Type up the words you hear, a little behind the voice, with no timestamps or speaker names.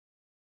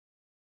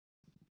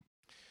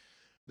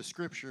The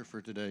scripture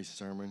for today's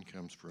sermon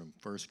comes from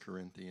 1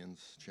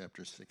 Corinthians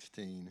chapter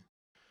 16,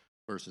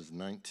 verses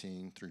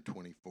 19 through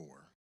 24.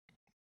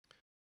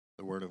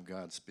 The Word of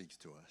God speaks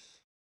to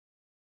us.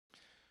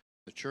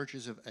 The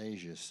churches of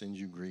Asia send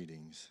you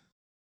greetings.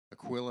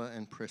 Aquila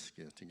and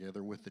Prisca,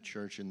 together with the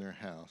church in their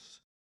house,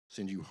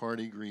 send you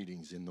hearty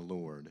greetings in the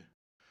Lord.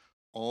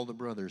 All the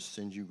brothers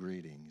send you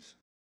greetings.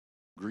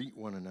 Greet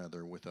one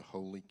another with a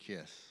holy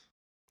kiss.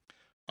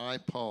 I,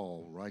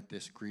 Paul, write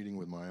this greeting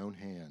with my own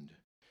hand.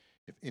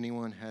 If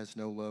anyone has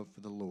no love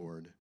for the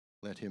Lord,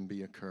 let him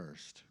be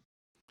accursed.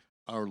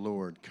 Our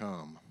Lord,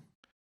 come.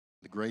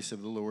 The grace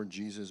of the Lord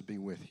Jesus be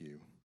with you.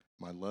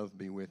 My love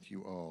be with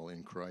you all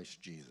in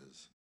Christ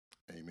Jesus.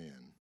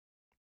 Amen.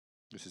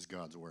 This is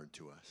God's word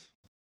to us.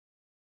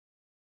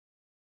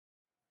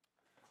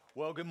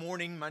 Well, good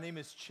morning. My name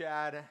is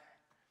Chad.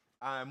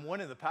 I'm one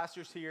of the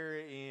pastors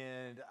here,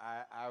 and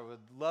I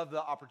would love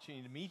the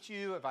opportunity to meet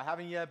you if I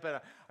haven't yet,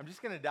 but I'm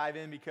just going to dive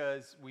in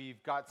because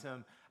we've got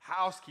some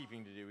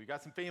housekeeping to do. We've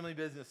got some family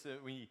business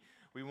that we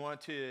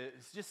want to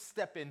just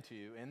step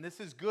into, and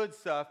this is good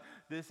stuff.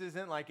 This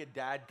isn't like a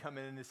dad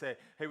coming in to say,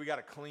 hey, we got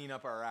to clean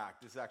up our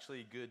act. This is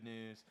actually good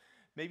news.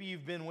 Maybe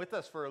you've been with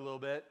us for a little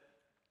bit,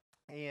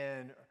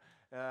 and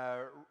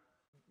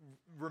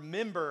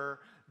remember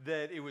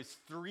that it was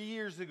 3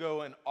 years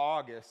ago in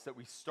August that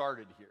we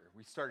started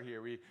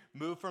here. We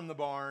moved from the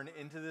barn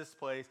into this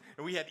place,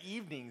 and we had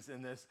evenings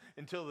in this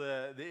until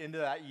the end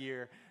of that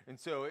year. And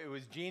so it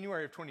was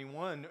January of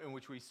 21 in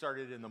which we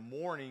started in the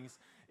mornings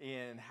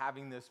and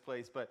having this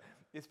place. But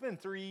it's been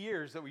 3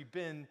 years that we've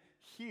been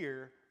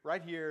here,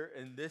 right here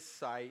in this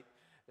site,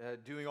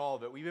 doing all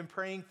of it. We've been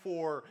praying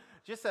for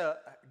just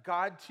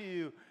God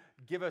to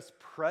give us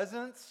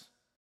presence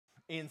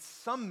in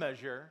some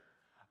measure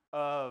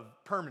of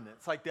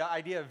permanence, like the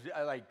idea of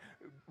like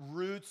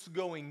roots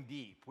going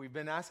deep. We've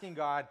been asking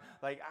God,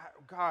 like,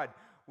 God,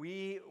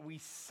 we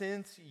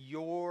sense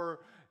you're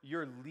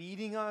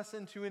leading us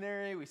into an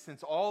area. We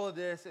sense all of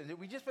this, and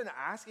we've just been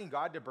asking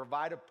God to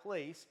provide a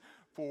place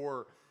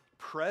for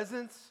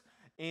presence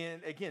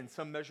and, again,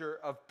 some measure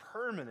of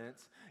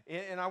permanence.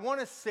 And I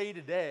want to say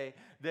today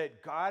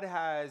that God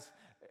has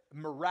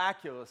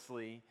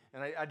miraculously,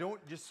 and I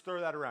don't just throw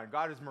that around,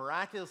 God has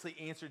miraculously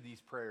answered these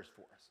prayers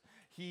for us.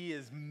 He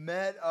has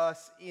met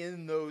us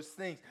in those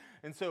things.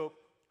 And so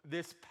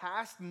this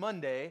past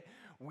Monday,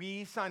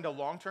 we signed a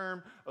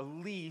long-term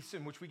lease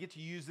in which we get to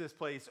use this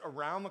place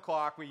around the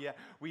clock.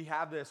 We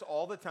have this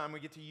all the time.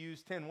 We get to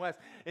use 10 West.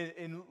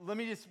 And let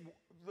me just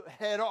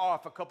head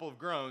off a couple of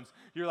groans.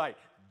 You're like,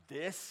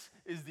 this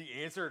is the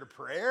answer to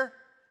prayer?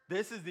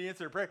 This is the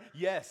answer to prayer?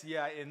 Yes,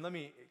 yeah, and let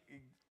me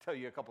tell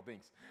you a couple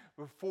things.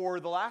 For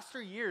the last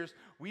 3 years,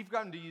 we've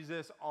gotten to use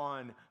this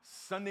on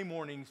Sunday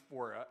mornings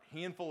for a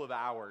handful of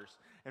hours,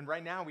 and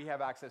right now we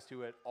have access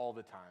to it all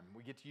the time.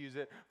 We get to use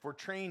it for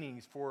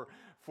trainings,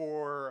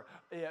 for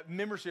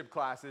membership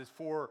classes,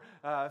 for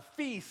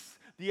feasts.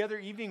 The other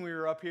evening we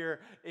were up here,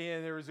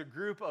 and there was a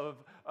group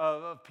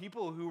of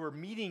people who were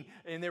meeting,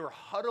 and they were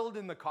huddled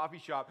in the coffee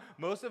shop.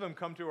 Most of them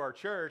come to our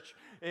church,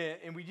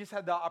 and we just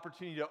had the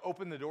opportunity to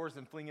open the doors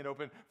and fling it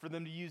open for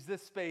them to use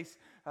this space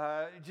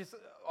just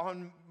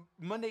on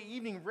Monday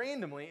evening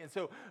randomly. And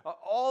so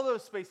all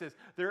those spaces,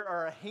 there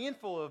are a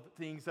handful of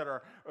things that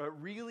are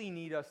really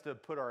need us to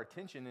put our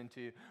attention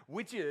into,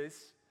 which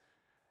is,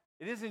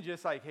 it isn't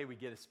just like, hey, we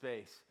get a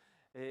space.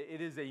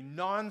 It is a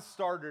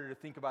non-starter to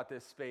think about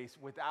this space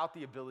without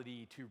the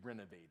ability to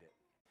renovate it.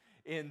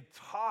 And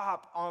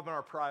top on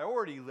our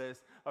priority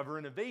list of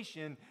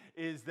renovation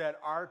is that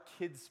our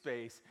kids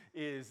space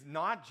is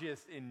not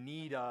just in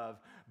need of,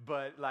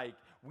 but like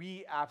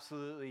we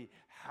absolutely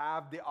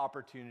have the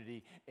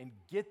opportunity and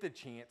get the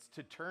chance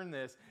to turn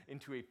this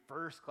into a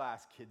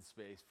first-class kids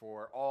space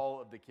for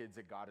all of the kids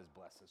that God has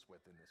blessed us with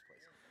in this place.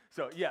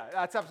 So yeah,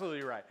 that's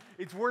absolutely right.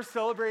 It's worth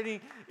celebrating.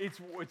 It's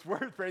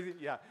worth praising.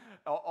 Yeah,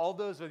 all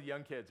those with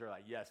young kids are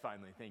like, yes,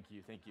 finally, thank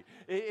you.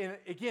 And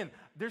again,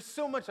 there's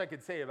so much I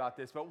could say about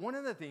this, but one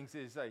of the things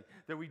is like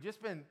that we've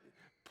just been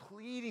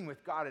pleading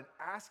with God and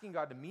asking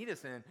God to meet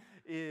us in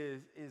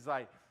is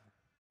like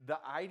the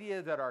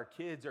idea that our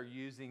kids are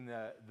using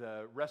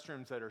the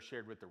restrooms that are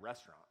shared with the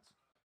restaurants.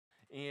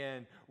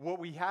 And what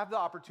we have the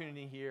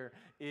opportunity here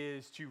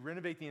is to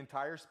renovate the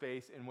entire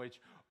space in which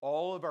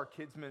all of our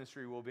kids'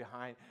 ministry will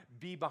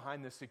be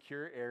behind the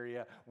secure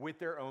area with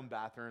their own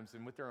bathrooms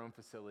and with their own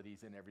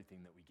facilities and everything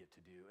that we get to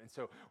do. And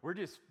so we're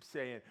just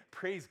saying,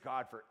 praise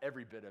God for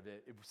every bit of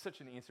it. It was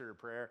such an answer to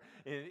prayer.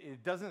 And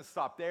it doesn't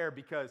stop there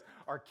because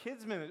our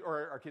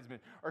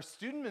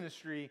student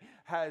ministry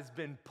has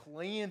been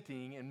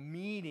planting and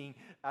meeting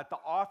at the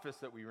office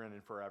that we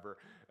rented forever.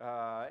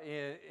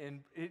 And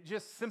it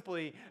just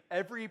simply,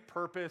 every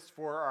purpose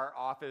for our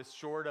office,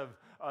 short of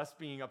us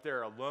being up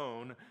there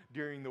alone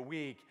during the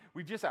week,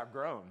 we've just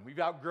outgrown. We've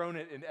outgrown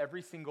it in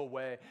every single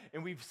way.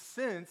 And we've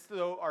sensed,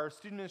 though our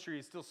student ministry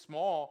is still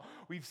small,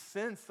 we've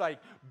sensed like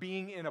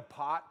being in a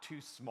pot too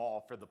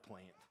small for the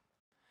plant.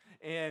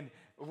 And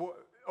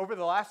over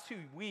the last 2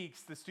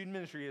 weeks, the student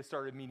ministry has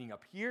started meeting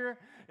up here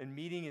and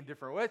meeting in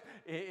different ways.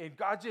 And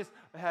God just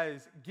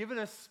has given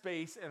us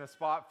space and a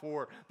spot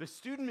for the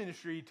student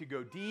ministry to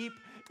go deep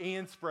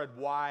and spread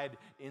wide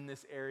in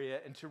this area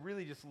and to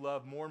really just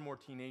love more and more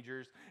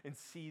teenagers and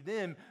see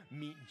them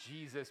meet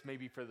Jesus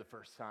maybe for the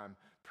first time.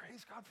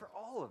 Praise God for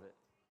all of it.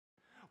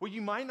 What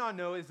you might not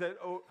know is that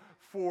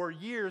for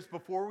years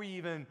before we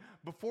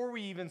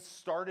even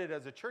started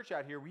as a church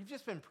out here, we've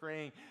just been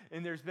praying,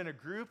 and there's been a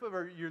group of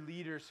your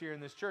leaders here in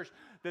this church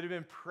that have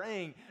been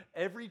praying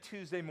every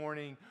Tuesday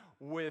morning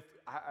with,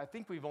 I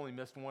think we've only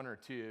missed one or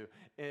two,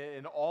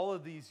 in all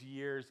of these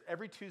years,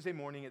 every Tuesday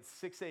morning at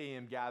 6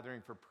 a.m.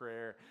 gathering for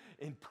prayer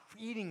and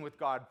pleading with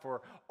God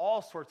for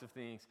all sorts of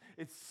things.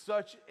 It's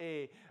such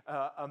a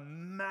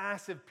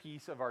massive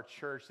piece of our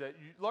church that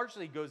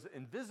largely goes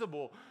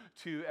invisible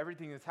to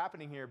everything that's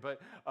happening here.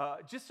 But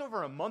just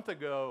over a month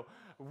ago,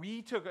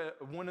 we took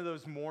one of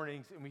those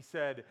mornings and we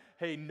said,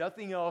 hey,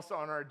 nothing else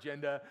on our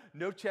agenda,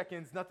 no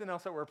check-ins, nothing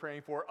else that we're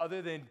praying for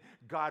other than,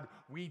 God,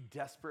 we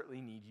desperately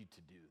need you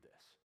to do this.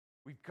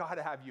 We've got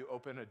to have you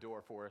open a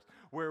door for us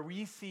where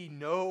we see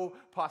no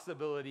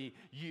possibility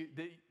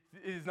that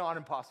it is not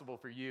impossible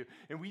for you.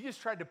 And we just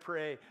tried to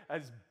pray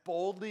as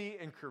boldly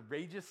and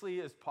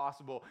courageously as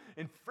possible.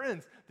 And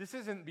friends, this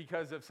isn't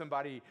because of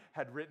somebody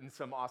had written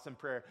some awesome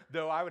prayer,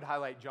 though I would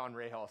highlight John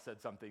Rahal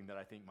said something that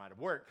I think might have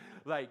worked.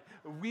 Like,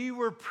 we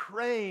were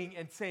praying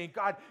and saying,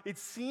 God, it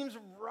seems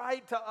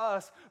right to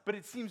us, but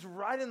it seems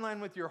right in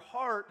line with your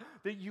heart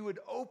that you would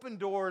open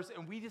doors,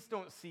 and we just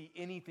don't see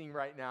anything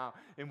right now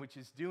in which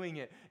is doing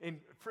it.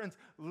 And friends,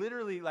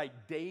 literally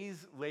like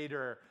days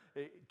later,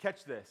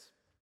 catch this.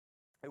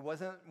 It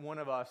wasn't one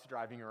of us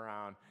driving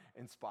around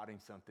and spotting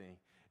something.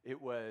 It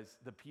was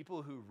the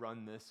people who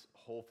run this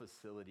whole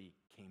facility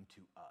came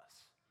to us.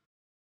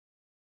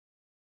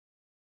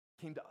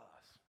 Came to us.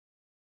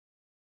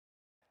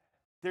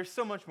 There's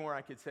so much more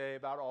I could say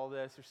about all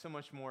this. There's so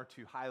much more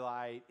to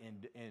highlight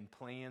and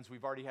plans.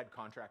 We've already had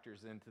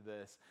contractors into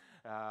this.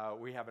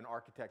 We have an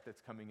architect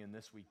that's coming in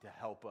this week to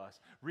help us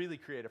really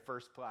create a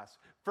first class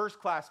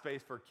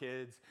space for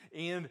kids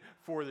and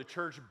for the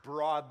church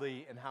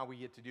broadly and how we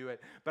get to do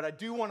it. But I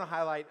do want to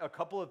highlight a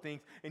couple of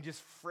things and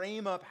just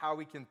frame up how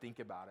we can think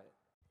about it.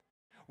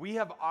 We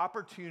have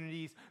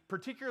opportunities,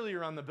 particularly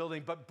around the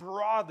building, but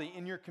broadly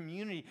in your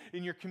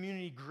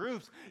community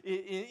groups,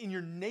 in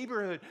your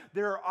neighborhood.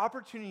 There are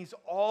opportunities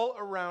all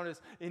around us.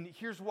 And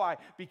here's why.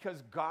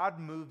 Because God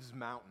moves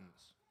mountains.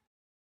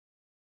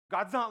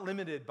 God's not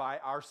limited by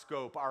our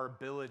scope, our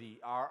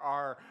ability,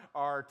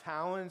 our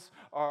talents,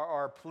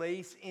 our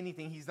place,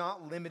 anything. He's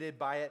not limited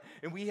by it.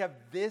 And we have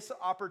this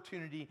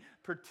opportunity,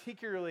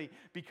 particularly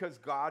because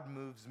God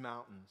moves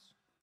mountains.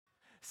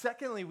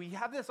 Secondly, we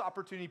have this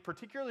opportunity,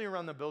 particularly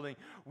around the building,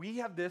 we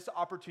have this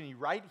opportunity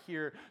right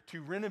here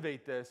to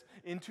renovate this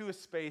into a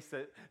space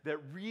that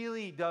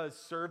really does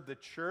serve the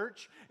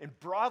church and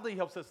broadly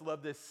helps us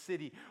love this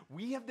city.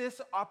 We have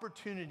this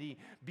opportunity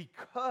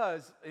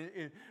because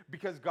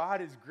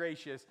God is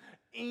gracious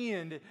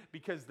and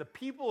because the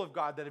people of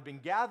God that have been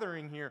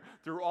gathering here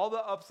through all the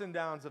ups and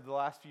downs of the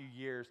last few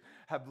years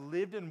have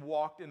lived and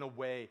walked in a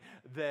way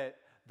that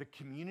the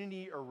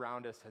community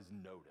around us has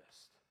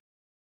noticed.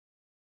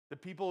 The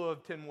people of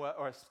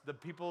the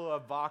people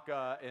of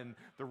Vaca and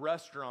the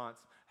restaurants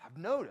have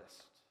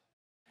noticed.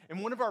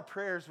 And one of our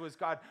prayers was,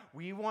 God,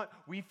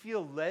 we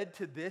feel led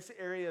to this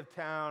area of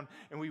town,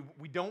 and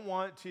we don't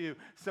want to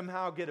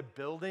somehow get a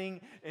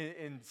building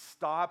and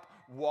stop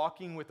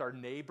walking with our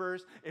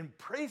neighbors. And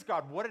praise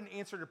God, what an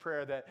answer to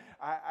prayer that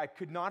I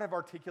could not have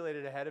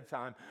articulated ahead of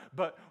time.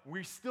 But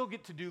we still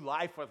get to do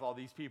life with all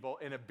these people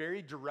in a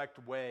very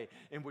direct way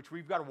in which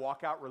we've got to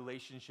walk out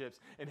relationships,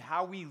 and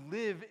how we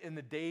live in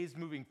the days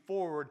moving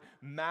forward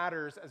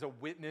matters as a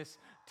witness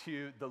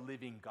to the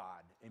living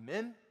God.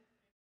 Amen?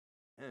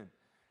 Amen.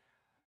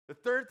 The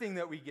third thing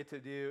that we get to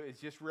do is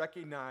just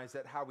recognize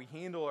that how we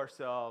handle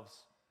ourselves,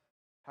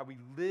 how we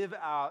live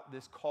out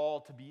this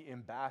call to be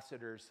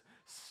ambassadors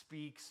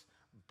speaks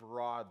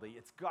broadly.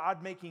 It's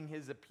God making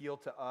his appeal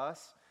to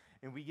us,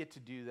 and we get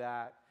to do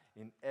that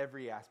in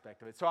every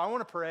aspect of it. So I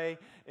want to pray,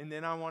 and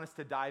then I want us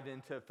to dive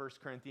into 1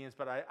 Corinthians,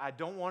 but I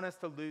don't want us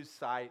to lose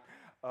sight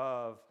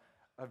of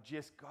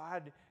just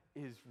God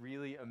is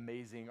really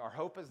amazing. Our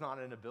hope is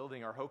not in a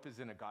building. Our hope is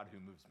in a God who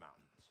moves mountains.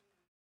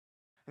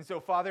 And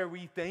so, Father,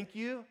 we thank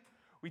you.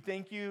 We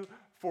thank you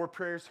for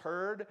prayers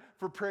heard,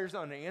 for prayers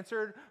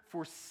unanswered,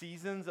 for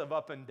seasons of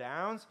up and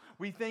downs.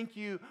 We thank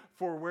you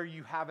for where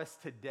you have us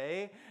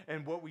today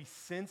and what we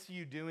sense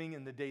you doing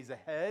in the days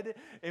ahead.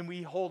 And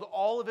we hold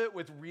all of it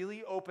with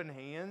really open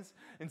hands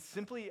and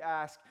simply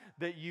ask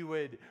that you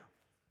would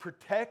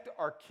protect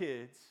our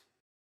kids,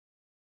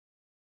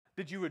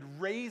 that you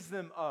would raise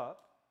them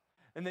up,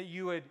 and that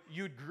you would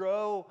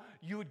grow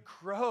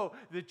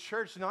the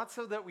church, not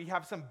so that we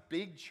have some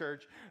big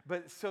church,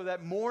 but so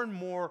that more and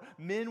more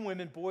men,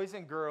 women, boys,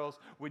 and girls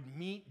would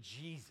meet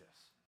Jesus.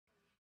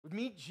 Would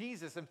meet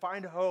Jesus and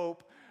find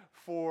hope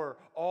for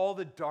all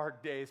the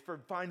dark days,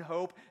 find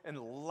hope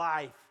and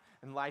life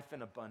and life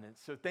in abundance.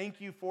 So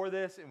thank you for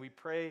this, and we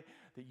pray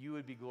that you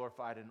would be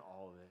glorified in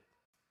all of it.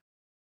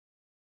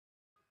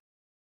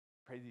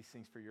 Pray these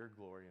things for your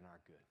glory and our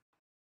good.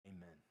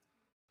 Amen.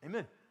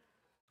 Amen.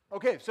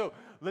 Okay, so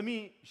let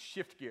me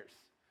shift gears.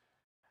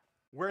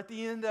 We're at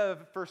the end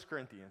of 1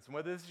 Corinthians, and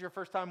whether this is your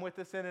first time with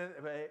us in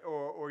it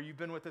or you've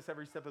been with us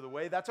every step of the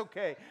way, that's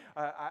okay.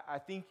 I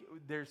think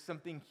there's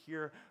something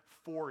here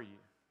for you.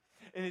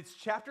 And it's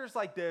chapters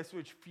like this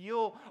which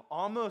feel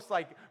almost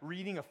like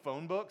reading a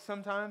phone book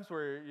sometimes,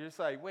 where you're just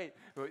like, wait,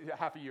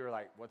 half of you are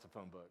like, what's a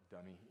phone book,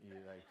 dummy? You're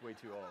like way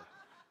too old.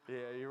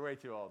 Yeah, you're way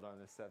too old on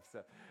this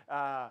stuff.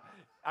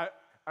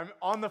 I'm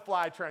on the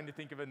fly trying to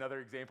think of another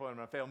example, and I'm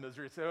gonna fail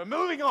misery. So I'm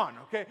moving on.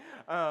 Okay,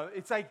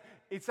 it's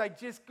like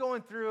just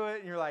going through it,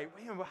 and you're like,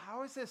 man, well,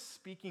 how is this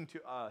speaking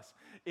to us?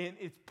 And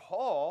it's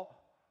Paul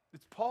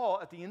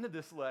at the end of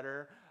this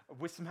letter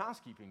with some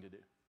housekeeping to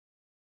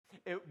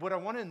do. What I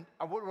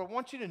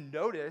want you to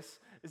notice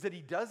is that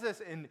he does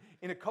this in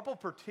a couple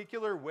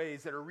particular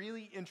ways that are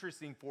really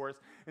interesting for us,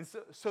 and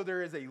so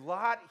there is a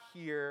lot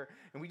here,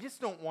 and we just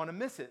don't want to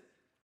miss it.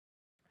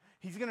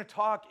 He's going to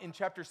talk in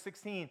chapter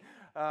 16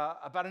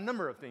 about a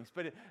number of things,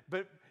 but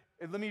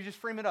let me just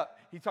frame it up.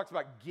 He talks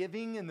about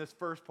giving in this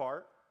first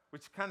part,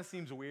 which kind of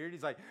seems weird.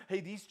 He's like,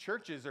 hey, these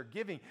churches are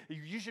giving.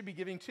 You should be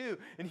giving too.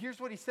 And here's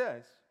what he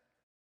says.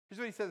 Here's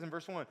what he says in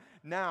verse 1.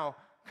 Now,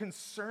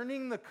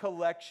 concerning the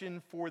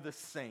collection for the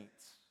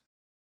saints,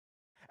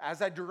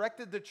 as I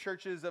directed the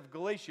churches of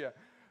Galatia,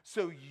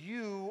 so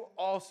you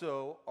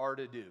also are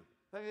to do.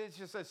 It's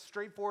just as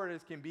straightforward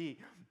as can be.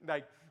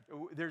 Like,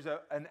 there's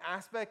an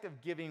aspect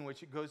of giving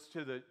which it goes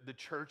to the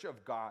church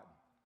of God.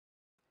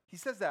 He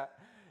says that,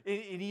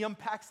 and he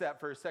unpacks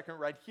that for a second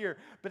right here.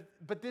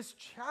 But this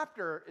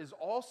chapter is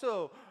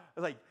also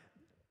like,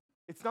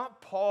 it's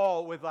not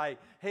Paul with like,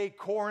 hey,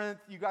 Corinth,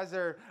 you guys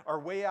are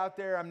way out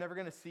there. I'm never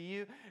going to see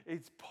you.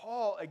 It's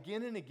Paul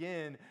again and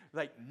again,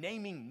 like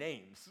naming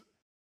names.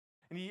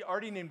 And he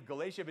already named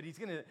Galatia, but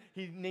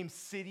he names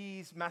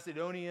cities,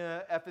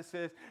 Macedonia,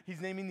 Ephesus. He's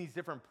naming these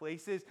different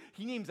places.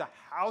 He names a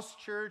house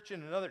church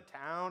in another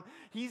town.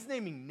 He's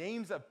naming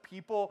names of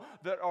people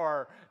that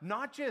are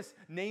not just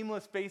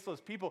nameless,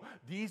 faceless people.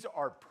 These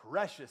are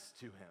precious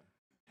to him.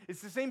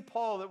 It's the same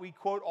Paul that we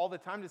quote all the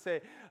time to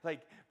say,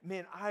 like,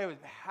 man, I was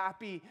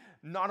happy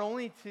not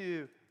only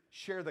to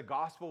share the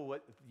gospel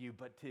with you,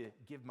 but to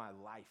give my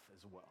life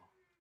as well.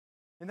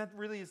 And that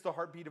really is the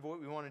heartbeat of what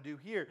we want to do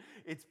here.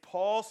 It's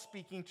Paul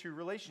speaking to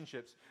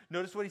relationships.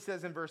 Notice what he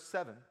says in verse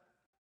 7.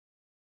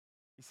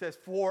 He says,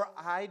 for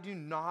I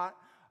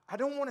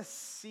don't want to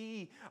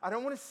see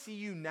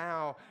you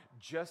now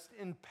just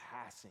in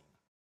passing.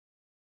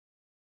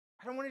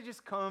 I don't want to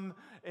just come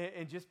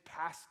and just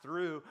pass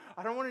through.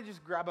 I don't want to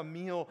just grab a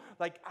meal.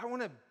 Like, I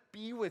want to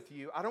be with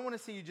you. I don't want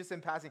to see you just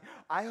in passing.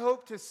 I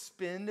hope to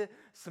spend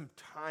some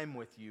time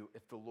with you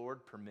if the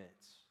Lord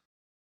permits.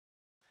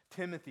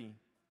 Timothy,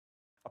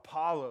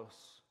 Apollos,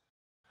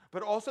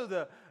 but also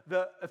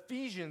the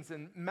Ephesians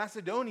and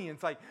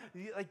Macedonians, like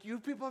you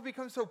people have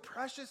become so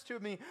precious to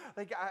me.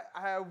 Like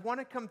I want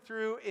to come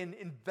through and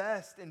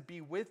invest and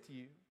be with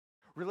you.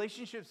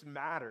 Relationships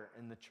matter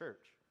in the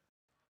church.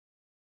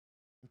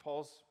 And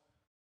Paul's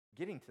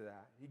getting to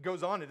that. He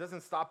goes on, it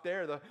doesn't stop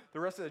there. The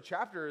rest of the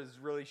chapter is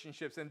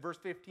relationships. In verse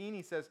 15,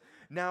 he says,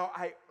 now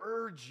I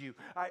urge you,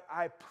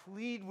 I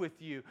plead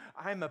with you,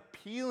 I'm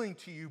appealing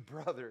to you,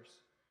 brothers.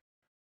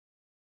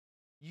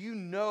 You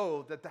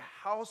know that the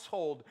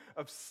household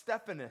of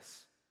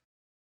Stephanas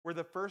were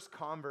the first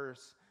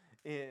converts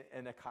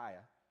in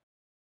Achaia,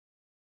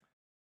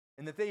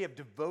 and that they have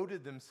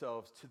devoted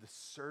themselves to the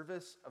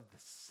service of the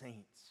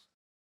saints.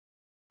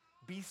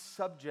 Be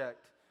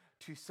subject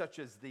to such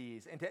as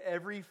these, and to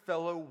every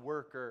fellow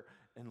worker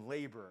and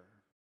laborer.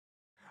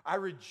 I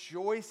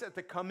rejoice at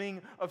the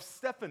coming of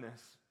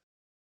Stephanas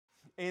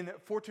and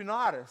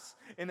Fortunatus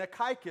and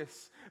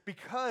Achaicus,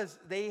 because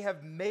they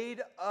have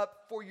made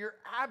up for your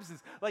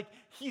absence. Like,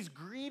 he's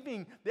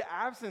grieving the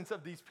absence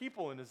of these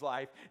people in his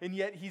life, and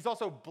yet he's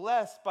also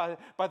blessed by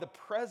the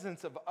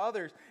presence of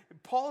others.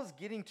 Paul is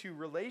getting to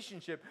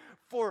relationship,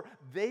 for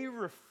they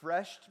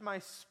refreshed my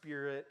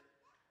spirit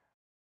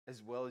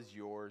as well as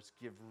yours.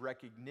 Give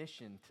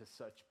recognition to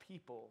such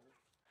people.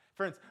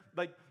 Friends,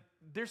 like,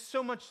 there's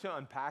so much to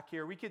unpack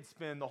here. We could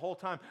spend the whole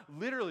time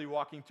literally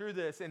walking through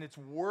this, and it's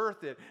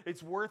worth it.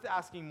 It's worth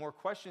asking more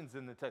questions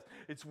in the text.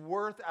 It's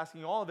worth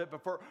asking all of it.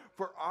 But for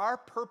our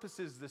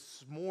purposes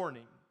this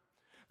morning,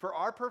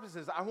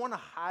 I want to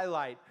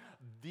highlight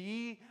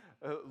the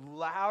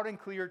loud and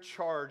clear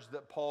charge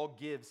that Paul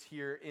gives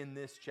here in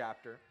this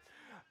chapter.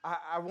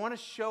 I want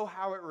to show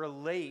how it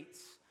relates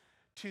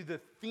to the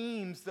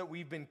themes that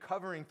we've been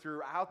covering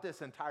throughout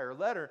this entire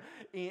letter,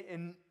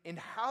 and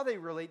how they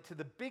relate to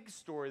the big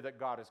story that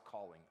God is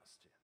calling us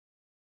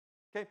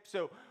to. Okay,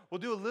 so we'll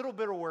do a little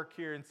bit of work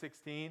here in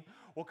 16.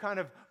 We'll kind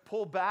of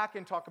pull back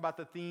and talk about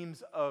the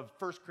themes of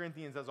 1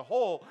 Corinthians as a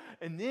whole,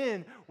 and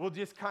then we'll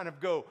just kind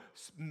of go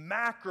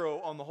macro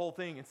on the whole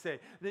thing and say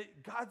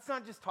that God's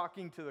not just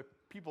talking to the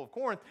people of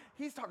Corinth,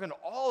 he's talking to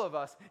all of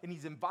us, and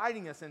he's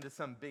inviting us into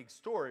some big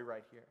story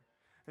right here.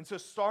 And so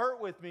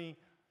start with me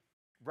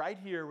right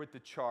here with the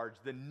charge,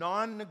 the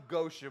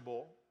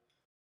non-negotiable,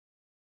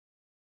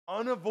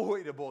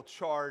 unavoidable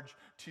charge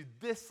to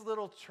this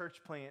little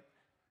church plant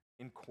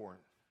in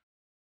Corinth.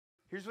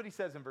 Here's what he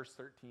says in verse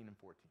 13 and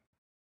 14.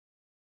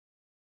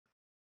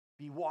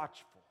 Be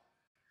watchful.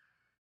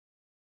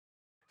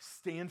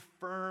 Stand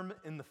firm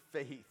in the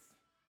faith.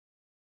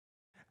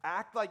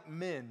 Act like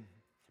men.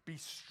 Be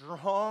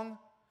strong,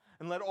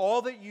 and let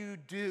all that you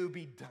do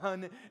be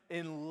done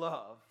in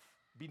love.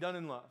 Be done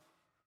in love.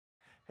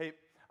 Hey,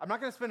 I'm not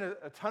going to spend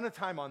a ton of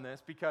time on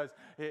this because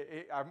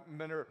I'm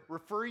going to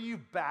refer you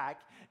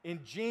back in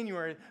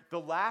January, the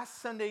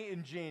last Sunday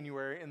in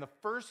January, and the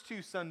first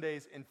 2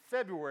 Sundays in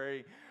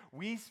February.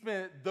 We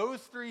spent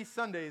those 3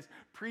 Sundays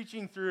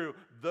preaching through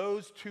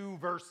those 2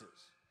 verses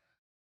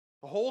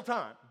the whole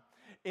time.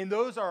 And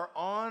those are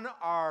on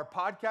our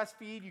podcast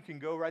feed. You can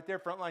go right there,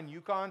 Frontline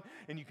Yukon,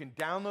 and you can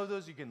download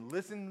those. You can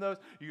listen to those.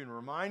 You can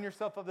remind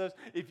yourself of those.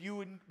 If you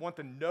would want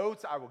the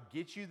notes, I will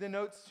get you the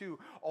notes to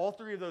all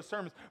 3 of those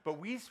sermons. But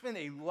we spent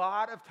a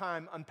lot of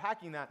time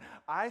unpacking that.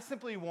 I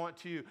simply want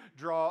to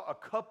draw a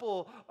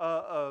couple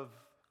of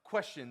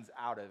questions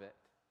out of it.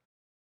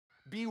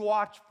 Be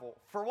watchful.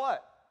 For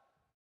what?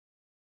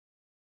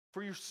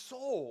 For your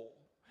soul.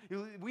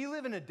 We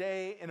live in a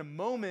day, in a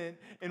moment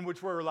in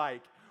which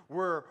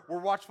we're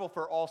watchful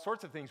for all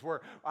sorts of things.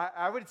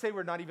 I would say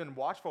we're not even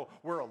watchful,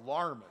 we're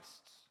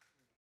alarmists.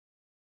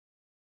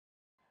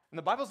 And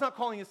the Bible's not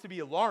calling us to be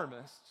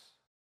alarmists.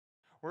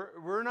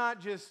 We're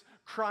not just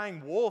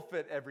crying wolf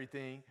at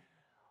everything.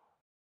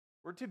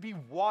 We're to be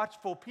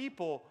watchful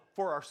people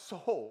for our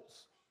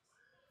souls.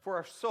 For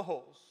our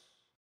souls.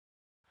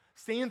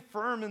 Stand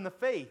firm in the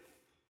faith.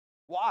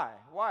 Why?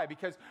 Why?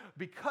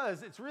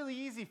 Because it's really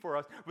easy for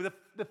us. With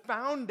the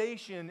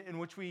foundation in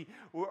which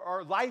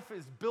our life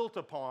is built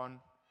upon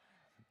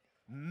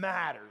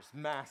matters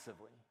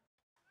massively.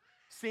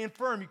 Stand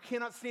firm. You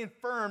cannot stand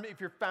firm if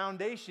your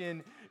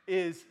foundation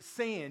is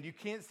sand. You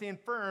can't stand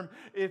firm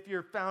if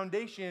your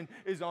foundation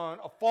is on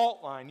a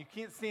fault line. You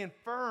can't stand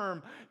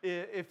firm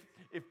if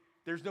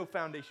there's no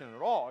foundation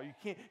at all.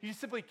 You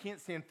simply can't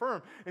stand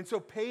firm. And so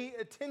pay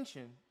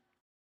attention.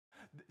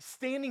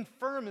 Standing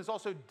firm is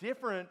also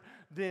different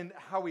than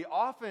how we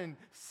often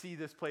see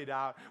this played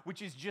out,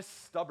 which is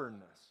just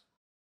stubbornness.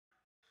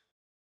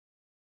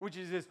 Which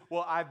is this,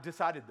 well, I've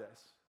decided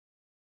this.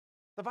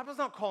 The Bible's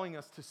not calling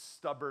us to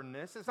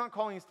stubbornness. It's not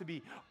calling us to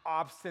be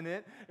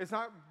obstinate. It's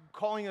not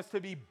calling us to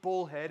be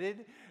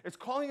bullheaded. It's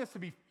calling us to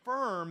be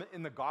firm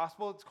in the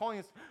gospel. It's calling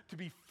us to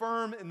be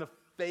firm in the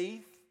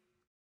faith.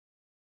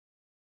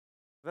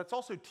 That's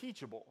also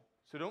teachable.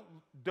 So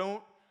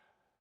don't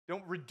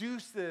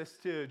reduce this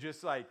to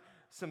just like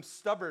some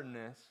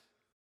stubbornness.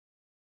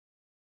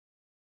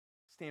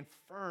 Stand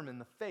firm in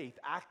the faith.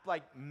 Act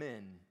like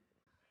men.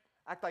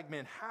 Act like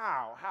men.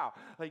 How?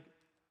 Like,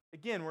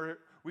 again,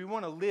 we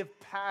want to live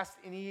past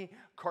any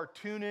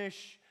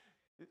cartoonish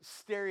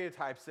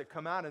stereotypes that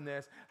come out in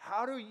this.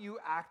 How do you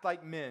act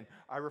like men?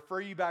 I refer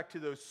you back to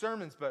those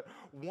sermons, but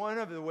one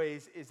of the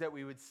ways is that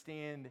we would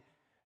stand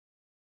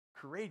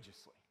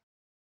courageously.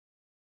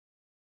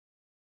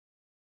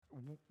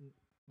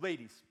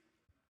 Ladies,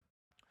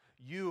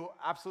 you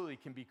absolutely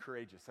can be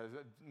courageous.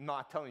 I'm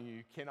not telling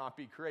you cannot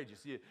be courageous.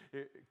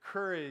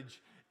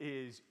 Courage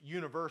is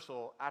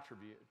universal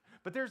attribute.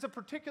 But there's a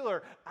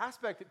particular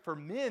aspect for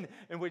men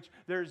in which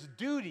there's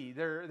duty.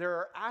 There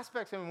are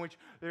aspects in which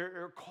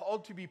they're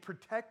called to be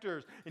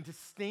protectors and to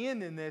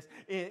stand in this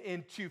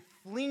and to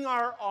fling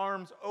our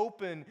arms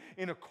open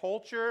in a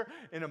culture,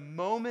 in a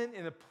moment,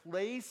 in a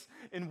place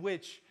in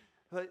which,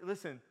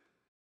 listen,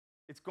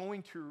 it's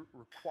going to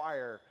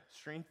require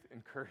strength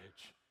and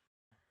courage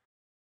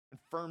and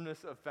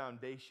firmness of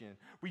foundation.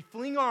 We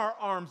fling our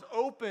arms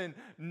open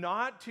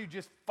not to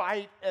just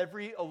fight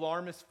every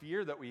alarmist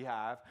fear that we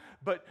have,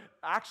 but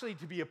actually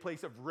to be a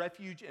place of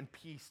refuge and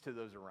peace to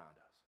those around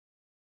us.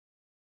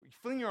 We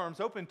fling your arms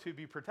open to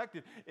be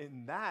protected,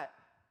 and that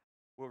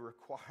will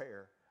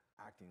require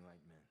acting like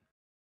men.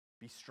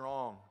 Be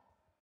strong.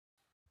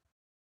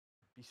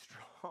 Be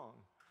strong,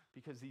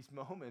 because these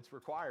moments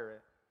require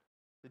it.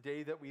 The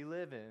day that we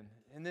live in.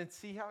 And then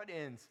see how it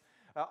ends.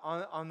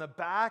 On the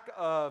back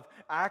of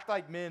act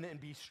like men and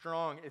be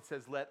strong, it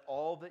says, let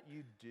all that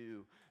you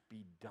do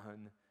be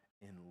done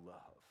in love.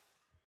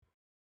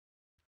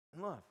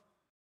 In love.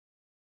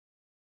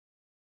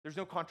 There's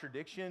no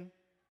contradiction.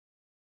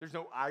 There's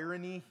no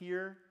irony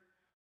here.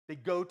 They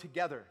go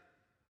together.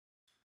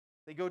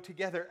 They go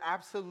together,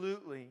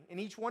 absolutely. And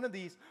each one of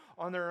these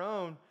on their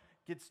own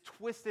gets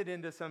twisted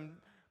into some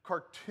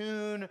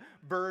cartoon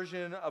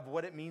version of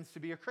what it means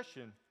to be a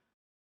Christian.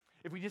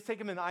 If we just take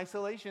them in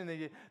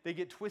isolation, they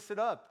get twisted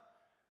up.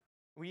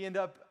 We end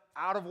up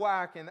out of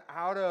whack and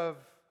out of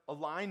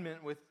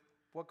alignment with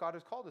what God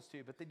has called us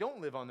to, but they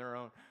don't live on their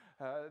own.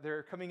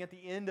 They're coming at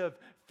the end of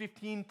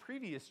 15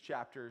 previous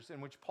chapters in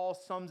which Paul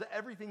sums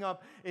everything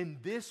up in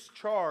this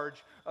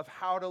charge of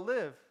how to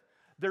live.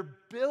 They're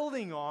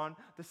building on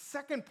the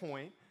second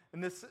point,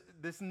 and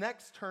this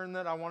next turn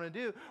that I want to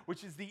do,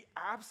 which is the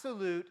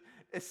absolute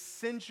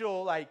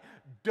essential, like,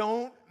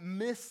 don't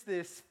miss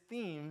this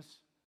themes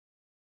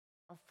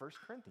of 1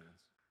 Corinthians.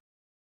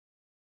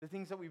 The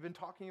things that we've been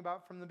talking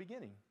about from the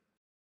beginning.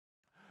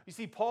 You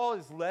see, Paul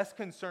is less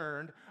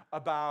concerned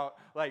about,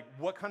 like,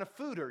 what kind of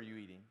food are you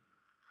eating?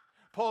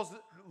 Paul's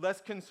less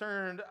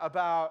concerned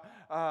about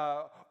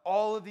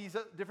all of these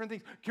different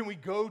things. Can we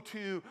go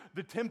to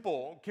the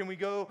temple? Can we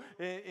go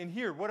in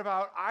here? What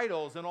about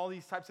idols and all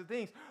these types of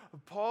things?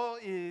 Paul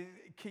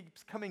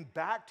keeps coming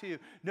back to,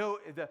 no,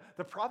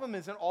 the problem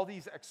isn't all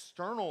these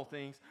external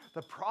things.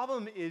 The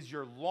problem is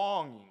your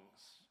longings.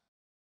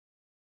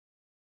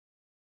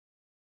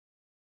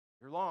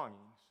 Your longings.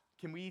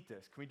 Can we eat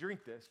this? Can we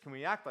drink this? Can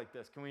we act like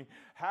this? Can we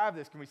have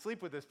this? Can we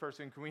sleep with this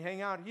person? Can we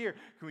hang out here?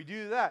 Can we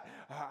do that?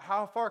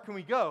 How far can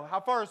we go?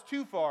 How far is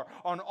too far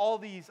on all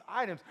these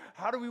items?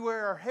 How do we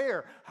wear our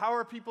hair? How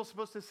are people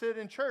supposed to sit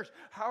in church?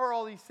 How are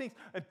all these things?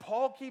 And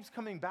Paul keeps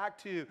coming back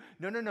to,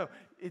 no.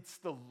 It's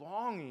the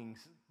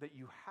longings that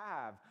you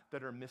have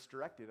that are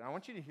misdirected. And I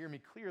want you to hear me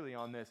clearly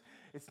on this.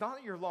 It's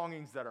not your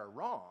longings that are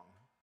wrong.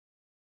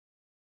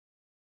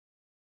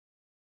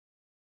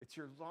 It's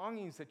your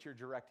longings that you're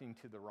directing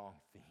to the wrong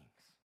things.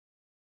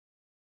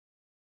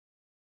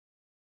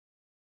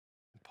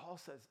 And Paul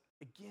says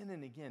again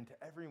and again to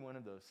every one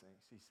of those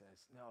things, he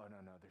says, no,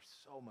 there's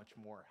so much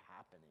more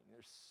happening.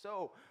 There's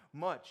so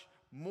much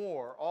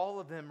more.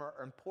 All of them are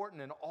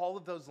important, and all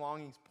of those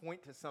longings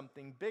point to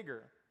something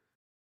bigger.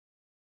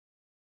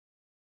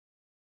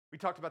 We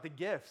talked about the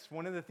gifts.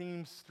 One of the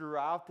themes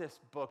throughout this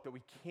book that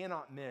we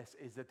cannot miss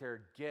is that there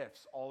are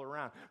gifts all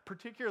around.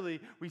 Particularly,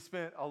 we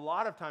spent a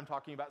lot of time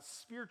talking about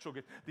spiritual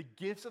gifts, the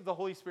gifts of the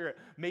Holy Spirit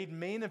made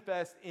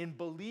manifest in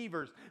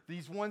believers,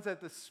 these ones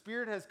that the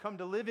Spirit has come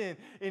to live in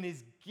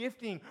His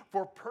gifting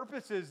for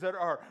purposes that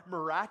are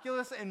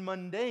miraculous and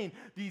mundane,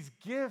 these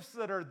gifts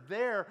that are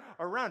there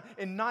around.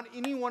 And not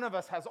any one of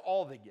us has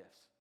all the gifts.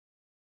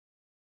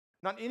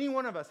 Not any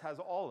one of us has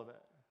all of it.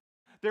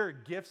 There are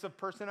gifts of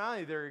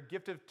personality. There are a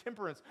gift of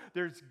temperance.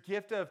 There's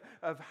gift of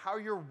how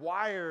you're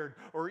wired,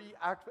 or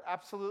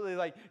absolutely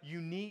like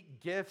unique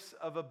gifts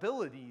of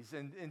abilities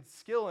and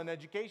skill and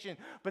education.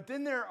 But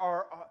then there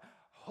are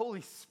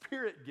Holy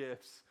Spirit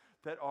gifts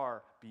that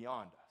are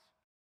beyond us.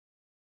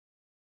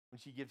 When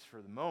she gives for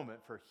the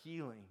moment, for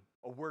healing,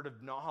 a word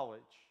of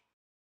knowledge,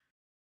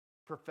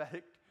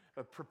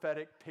 a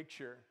prophetic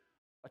picture,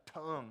 a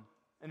tongue,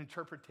 an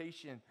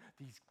interpretation,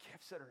 these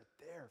gifts that are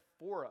there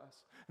for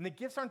us. And the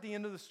gifts aren't the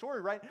end of the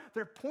story, right?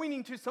 They're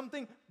pointing to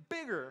something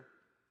bigger.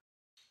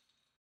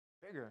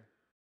 Bigger.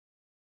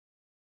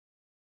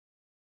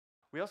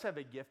 We also have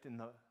a gift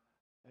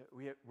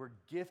we're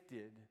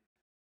gifted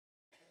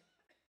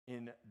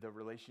in the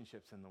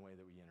relationships and the way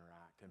that we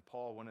interact. And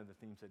Paul, one of the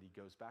themes that he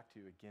goes back to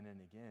again and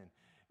again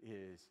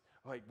is,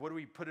 like, what do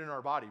we put in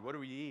our body? What do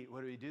we eat?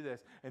 What do we do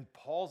this? And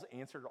Paul's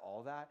answer to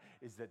all that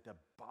is that the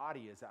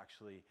body is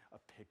actually a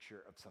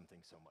picture of something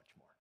so much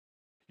more.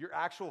 Your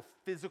actual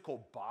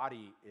physical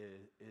body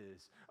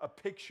is a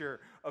picture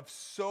of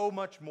so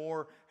much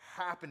more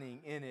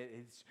happening in it.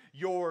 It's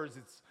yours,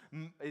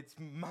 it's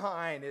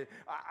mine,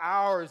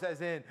 ours,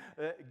 as in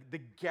the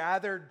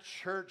gathered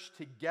church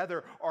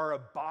together are a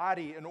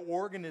body, an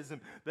organism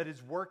that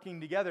is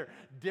working together.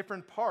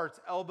 Different parts,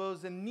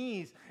 elbows and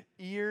knees,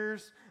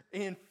 ears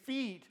and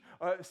feet,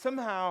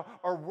 somehow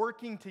are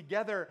working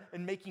together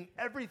and making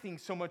everything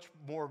so much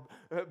more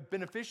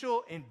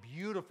beneficial and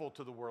beautiful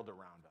to the world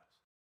around us.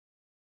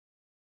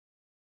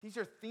 These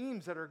are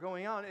themes that are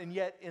going on, and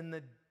yet in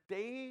the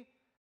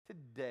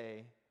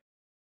day-to-day,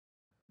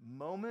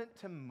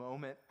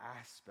 moment-to-moment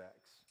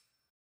aspects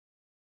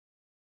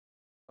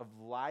of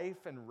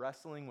life and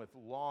wrestling with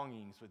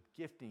longings, with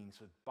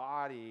giftings, with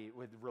body,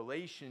 with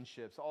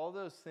relationships, all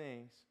those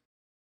things,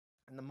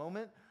 in the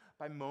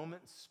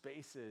moment-by-moment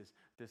spaces,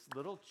 this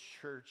little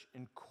church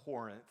in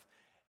Corinth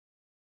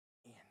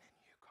and in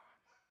Yukon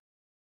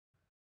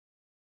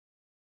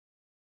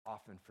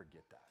often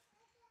forget that.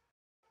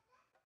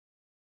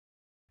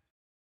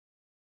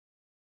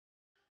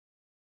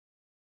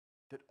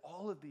 That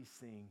all of these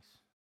things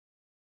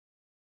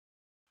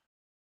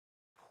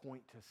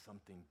point to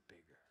something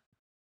bigger.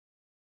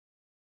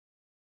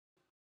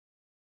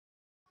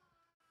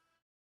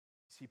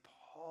 See,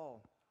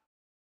 Paul,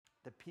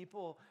 the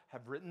people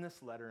have written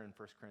this letter in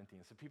 1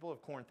 Corinthians. The people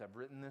of Corinth have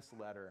written this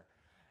letter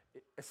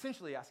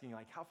essentially asking,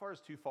 like, how far is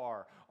too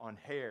far on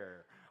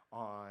hair,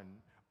 on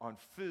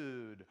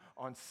food,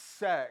 on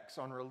sex,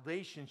 on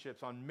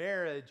relationships, on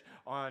marriage,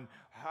 on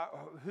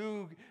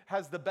who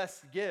has the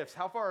best gifts,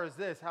 how far is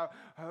this,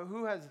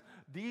 who has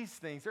these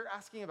things. They're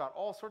asking about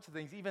all sorts of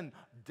things, even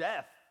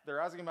death.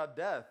 They're asking about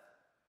death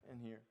in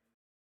here.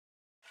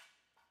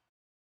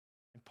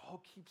 And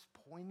Paul keeps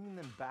pointing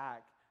them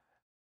back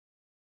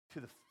to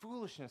the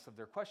foolishness of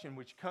their question,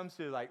 which comes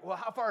to, like, well,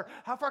 how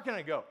far can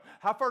I go?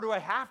 How far do I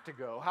have to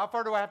go? How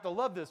far do I have to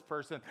love this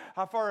person?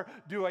 How far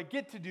do I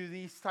get to do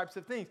these types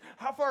of things?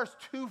 How far is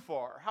too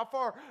far? How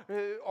far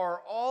are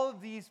all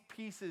of these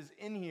pieces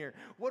in here?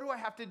 What do I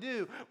have to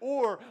do?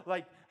 Or,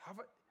 like,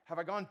 Have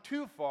I gone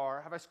too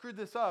far? Have I screwed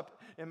this up?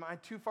 Am I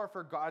too far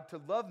for God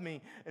to love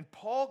me? And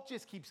Paul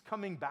just keeps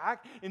coming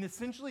back and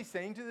essentially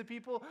saying to the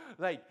people,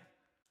 like,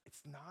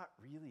 it's not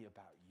really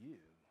about you.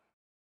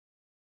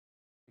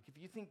 Like, if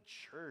you think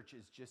church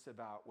is just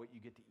about what you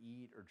get to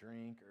eat or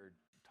drink or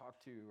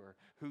talk to or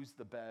who's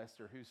the best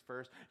or who's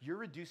first, you're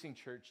reducing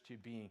church to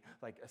being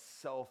like a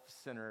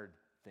self-centered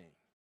thing.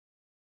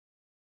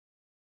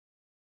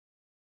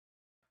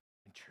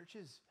 And church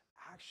is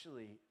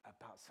actually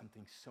about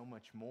something so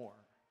much more.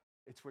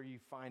 It's where you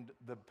find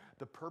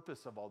the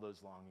purpose of all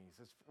those longings.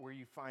 It's where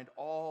you find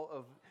all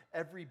of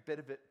every bit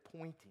of it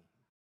pointing.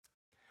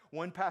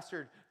 One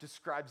pastor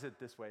describes it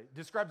this way,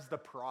 describes the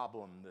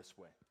problem this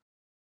way.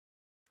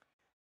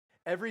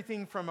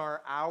 Everything from the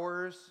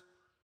hours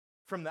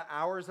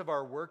of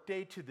our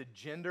workday to the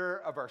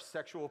gender of our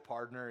sexual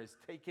partner is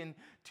taken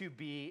to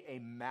be a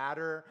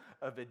matter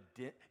of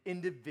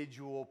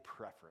individual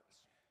preference.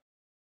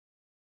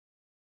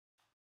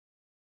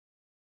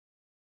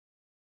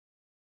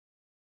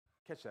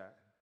 Catch that.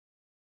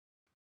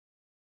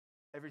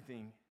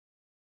 Everything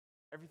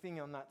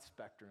on that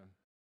spectrum,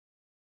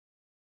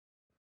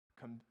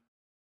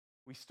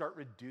 we start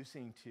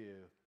reducing to,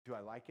 do I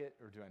like it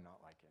or do I not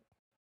like it?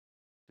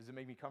 Does it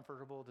make me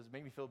comfortable? Does it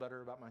make me feel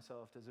better about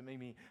myself? Does it make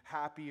me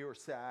happy or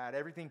sad?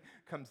 Everything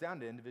comes down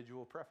to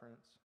individual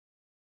preference.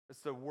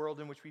 It's the world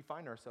in which we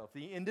find ourselves.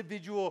 The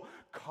individual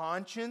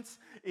conscience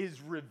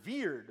is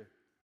revered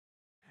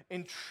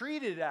and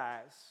treated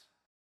as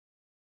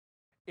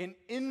an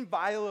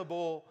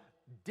inviolable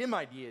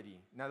demi-deity.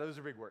 Now, those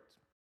are big words.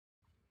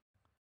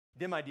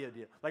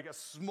 Demi-deity, like a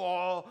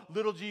small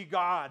little g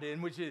God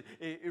in which it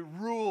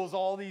rules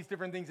all these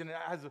different things and it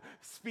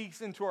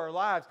speaks into our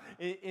lives.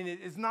 And it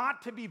is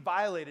not to be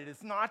violated.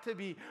 It's not to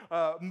be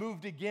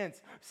moved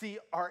against. See,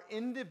 our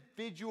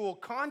individual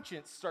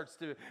conscience starts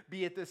to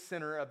be at the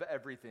center of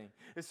everything.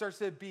 It starts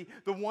to be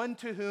the one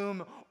to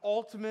whom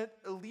ultimate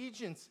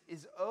allegiance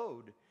is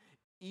owed.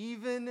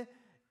 Even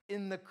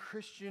in the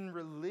Christian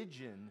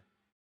religion,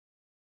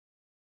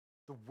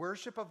 the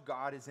worship of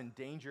God is in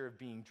danger of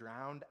being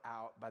drowned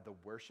out by the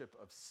worship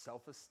of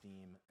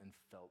self-esteem and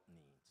felt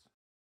needs.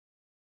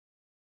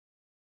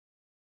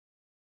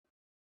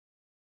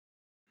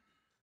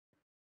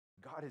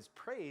 God is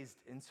praised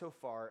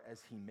insofar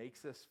as he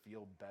makes us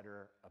feel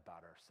better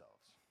about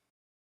ourselves.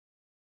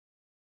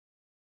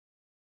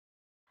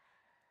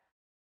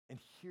 And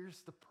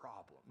here's the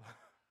problem.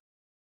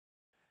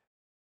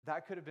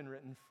 That could have been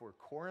written for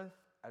Corinth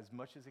as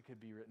much as it could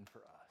be written for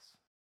us.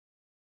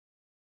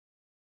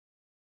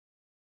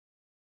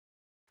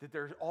 That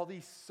there's all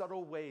these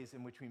subtle ways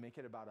in which we make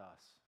it about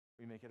us.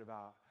 We make it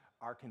about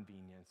our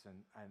convenience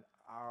and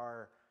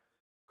our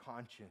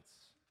conscience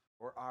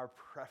or our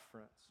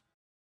preference.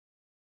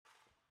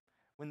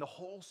 When the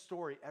whole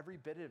story, every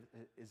bit of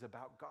it is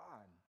about God.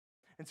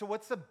 And so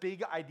what's the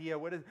big idea?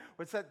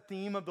 What's that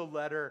theme of the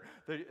letter?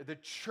 The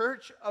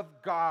church of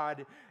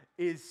God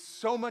is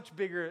so much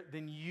bigger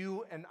than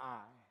you and I.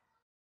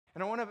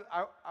 And I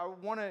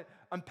want to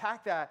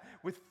unpack that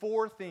with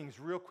four things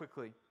real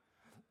quickly.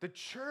 The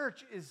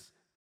church is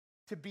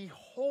to be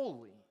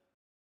holy.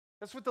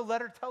 That's what the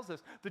letter tells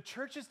us. The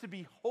church is to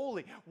be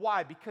holy.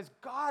 Why? Because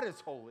God is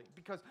holy.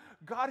 Because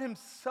God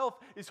himself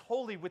is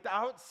holy,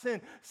 without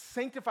sin,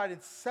 sanctified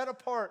and set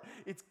apart.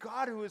 It's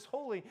God who is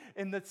holy.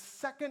 And the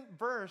second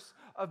verse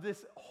of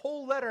this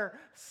whole letter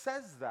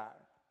says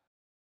that.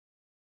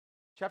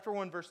 Chapter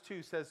 1, verse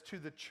 2 says, to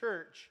the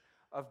church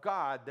of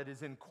God that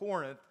is in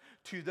Corinth,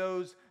 to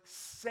those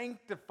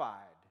sanctified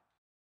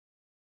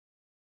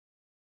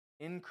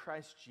in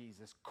Christ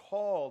Jesus,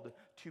 called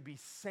to be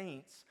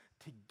saints,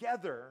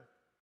 together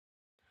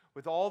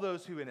with all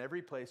those who in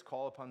every place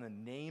call upon the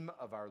name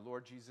of our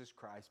Lord Jesus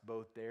Christ,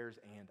 both theirs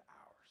and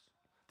ours.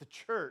 The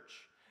church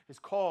is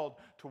called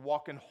to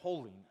walk in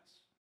holiness.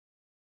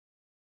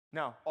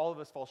 Now, all of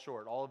us fall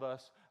short. All of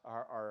us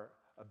are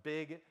a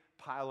big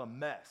pile of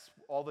mess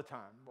all the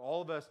time.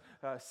 All of us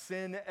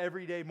sin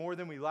every day more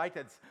than we like.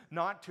 That's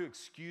not to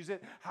excuse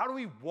it. How do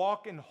we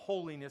walk in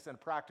holiness in a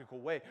practical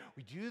way?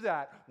 We do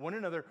that one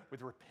another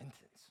with repentance.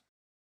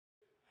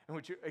 In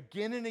which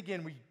again and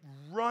again we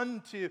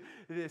run to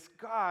this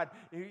God.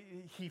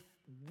 He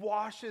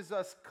washes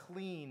us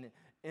clean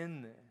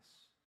in this.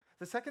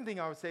 The second thing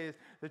I would say is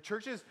the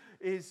church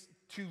is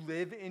to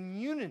live in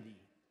unity.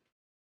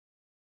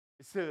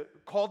 It's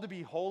called to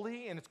be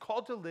holy, and it's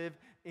called to live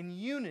in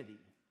unity.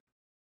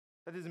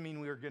 That doesn't mean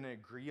we are going to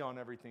agree on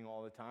everything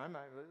all the time.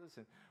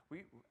 Listen,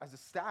 we as a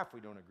staff, we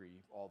don't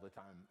agree all the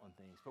time on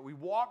things, but we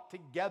walk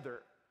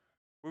together.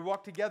 We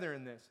walk together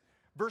in this.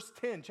 Verse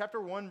 10, chapter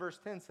 1, verse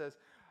 10 says,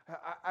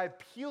 I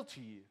appeal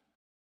to you.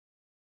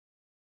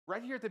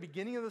 Right here at the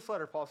beginning of this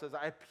letter, Paul says,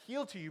 I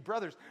appeal to you,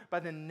 brothers, by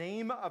the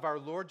name of our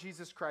Lord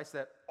Jesus Christ,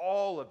 that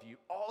all of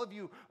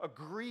you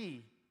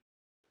agree,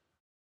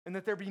 and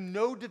that there be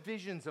no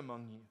divisions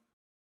among you,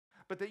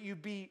 but that you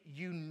be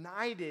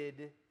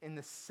united in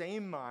the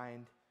same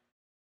mind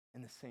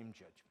and the same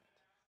judgment.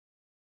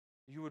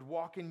 You would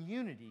walk in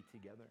unity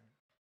together.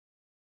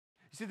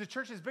 You see, the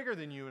church is bigger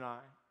than you and I.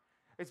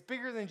 It's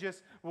bigger than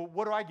just, well,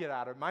 what do I get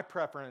out of it? My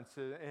preference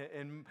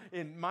and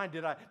mine.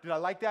 Did I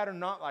like that or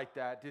not like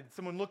that? Did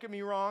someone look at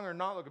me wrong or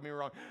not look at me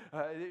wrong?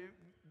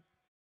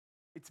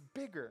 It's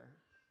bigger.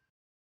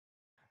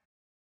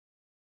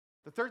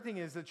 The third thing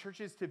is the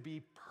church is to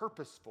be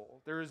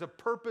purposeful. There is a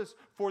purpose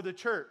for the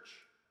church.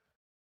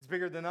 It's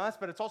bigger than us,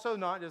 but it's also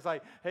not just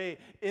like, hey,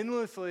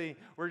 endlessly,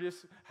 we're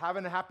just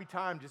having a happy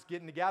time just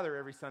getting together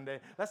every Sunday.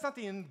 That's not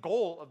the end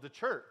goal of the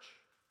church.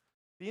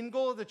 The end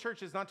goal of the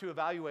church is not to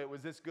evaluate,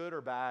 was this good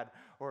or bad,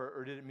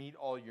 or did it meet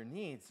all your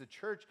needs? The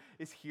church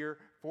is here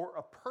for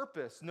a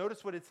purpose.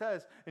 Notice what it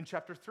says in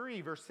chapter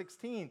 3, verse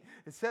 16.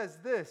 It says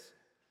this,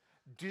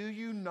 do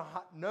you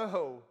not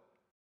know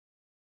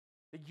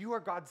that you are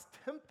God's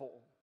temple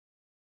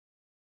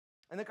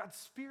and that God's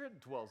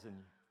Spirit dwells in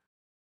you?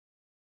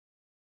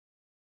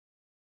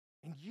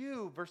 And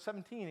you, verse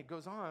 17, it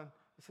goes on,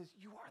 it says,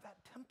 you are that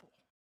temple.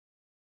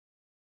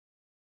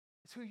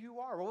 It's who you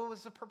are. Well, what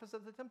was the purpose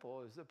of the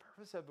temple? It was the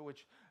purpose of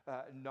which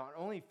not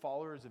only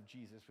followers of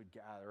Jesus would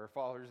gather, or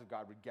followers of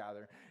God would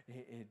gather,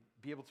 and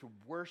be able to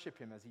worship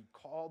him as he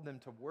called them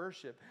to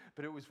worship,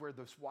 but it was where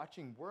this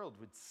watching world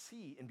would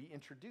see and be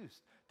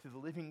introduced to the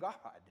living God.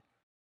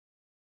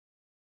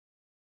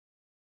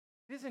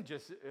 It isn't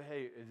just,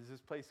 hey, is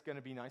this place going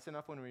to be nice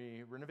enough when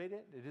we renovate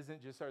it? It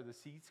isn't just, are the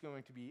seats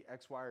going to be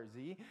X, Y, or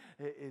Z?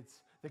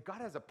 It's that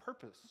God has a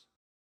purpose.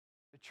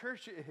 The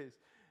church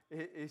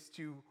is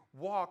to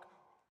walk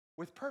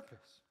with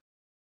purpose.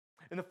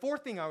 And the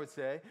fourth thing I would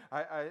say,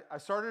 I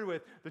started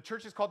with the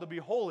church is called to be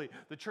holy.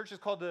 The church is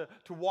called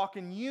to walk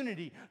in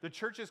unity. The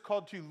church is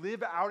called to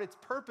live out its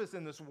purpose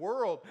in this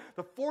world.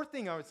 The fourth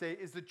thing I would say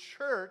is the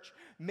church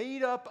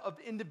made up of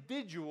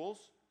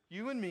individuals,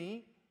 you and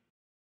me,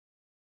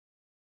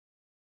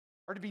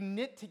 are to be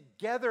knit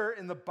together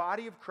in the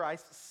body of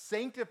Christ,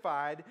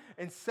 sanctified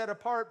and set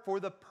apart for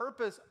the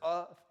purpose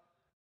of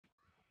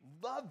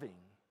loving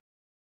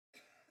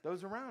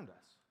those around us.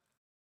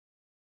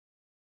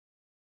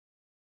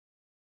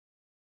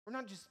 We're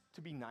not just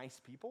to be nice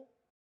people.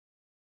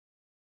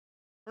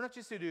 We're not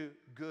just to do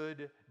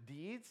good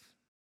deeds.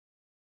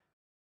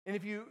 And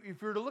if you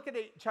were to look at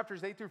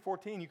chapters 8 through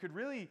 14, you could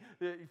really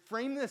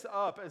frame this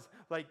up as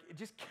like,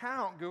 just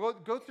count,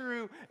 go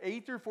through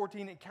 8 through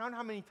 14 and count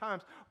how many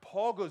times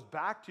Paul goes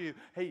back to,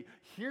 hey,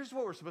 here's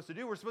what we're supposed to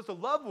do. We're supposed to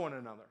love one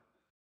another.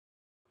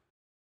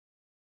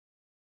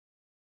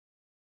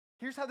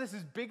 Here's how this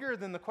is bigger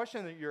than the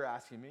question that you're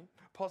asking me.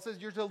 Paul says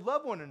you're to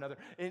love one another.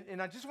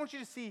 And I just want you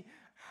to see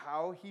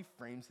how he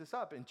frames this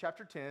up. In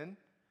chapter 10,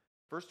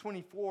 verse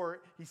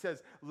 24, he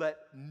says, let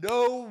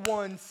no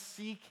one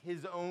seek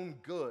his own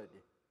good,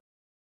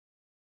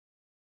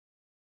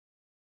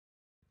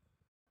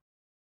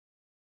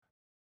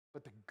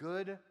 but the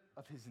good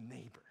of his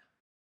neighbor.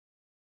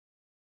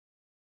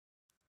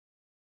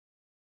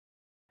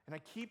 And I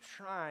keep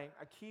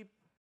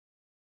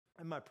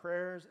in my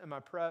prayers and my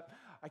prep,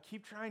 I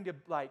keep trying to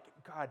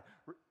God,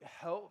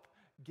 help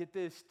get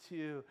this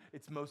to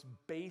its most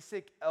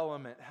basic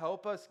element.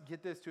 Help us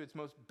get this to its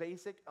most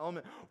basic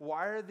element.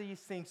 Why are these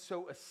things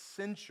so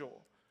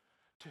essential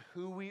to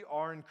who we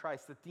are in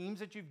Christ? The themes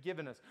that you've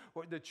given us,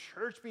 the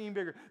church being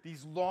bigger,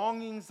 these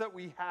longings that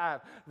we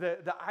have,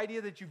 the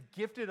idea that you've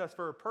gifted us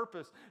for a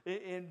purpose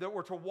and that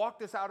we're to walk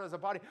this out as a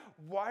body.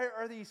 Why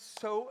are these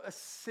so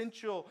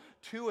essential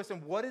to us?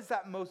 And what is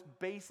that most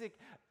basic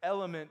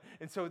element?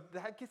 And so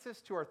that gets us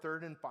to our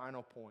third and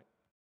final point.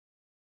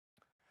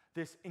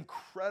 This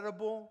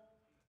incredible,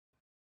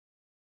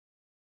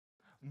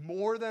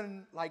 more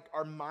than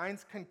our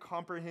minds can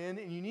comprehend,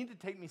 and you need to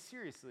take me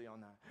seriously on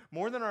that,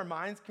 more than our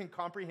minds can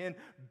comprehend,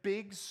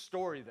 big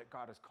story that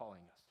God is calling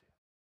us to.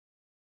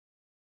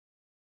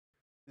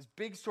 This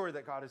big story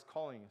that God is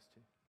calling us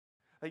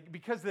to.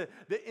 Because the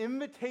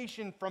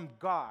invitation from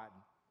God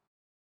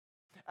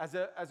as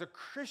a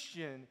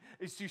Christian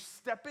is to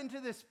step into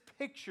this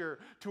picture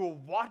to a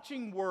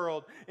watching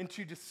world and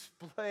to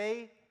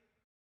display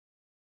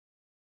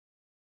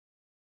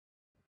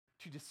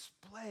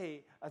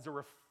as a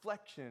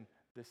reflection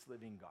this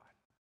living God.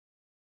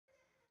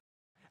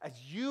 As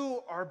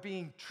you are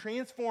being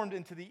transformed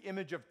into the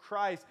image of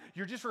Christ,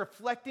 you're just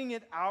reflecting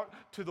it out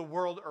to the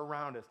world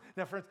around us.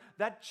 Now, friends,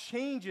 that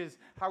changes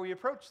how we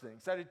approach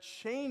things. That it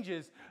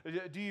changes,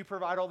 do you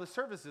provide all the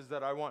services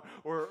that I want?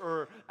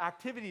 Or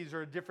activities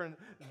or different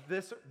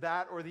this,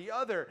 that, or the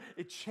other.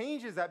 It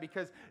changes that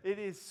because it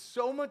is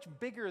so much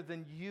bigger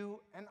than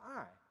you and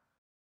I.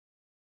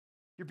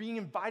 You're being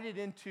invited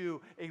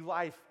into a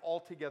life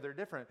altogether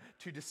different,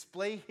 to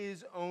display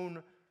his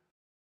own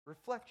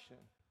reflection,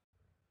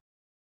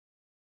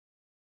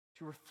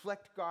 to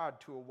reflect God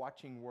to a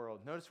watching world.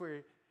 Notice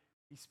where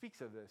he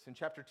speaks of this. In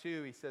chapter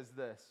 2, he says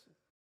this,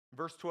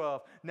 verse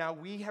 12, now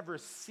we have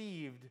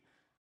received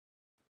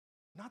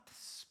not the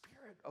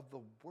spirit of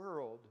the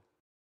world,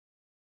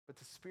 but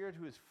the Spirit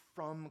who is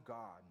from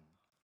God.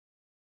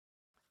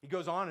 He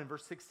goes on in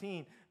verse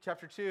 16,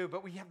 chapter 2,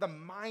 but we have the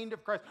mind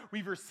of Christ.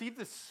 We've received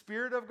the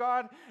Spirit of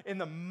God and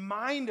the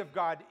mind of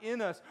God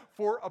in us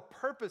for a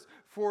purpose,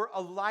 for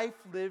a life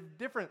lived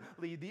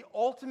differently. The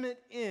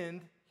ultimate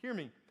end, hear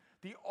me,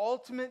 The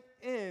ultimate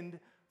end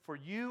for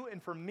you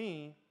and for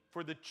me,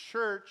 for the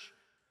church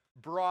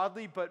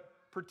broadly, but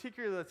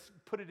particularly, let's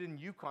put it in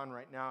Yukon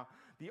right now,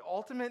 the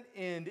ultimate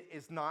end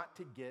is not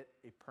to get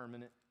a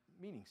permanent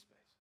meeting space.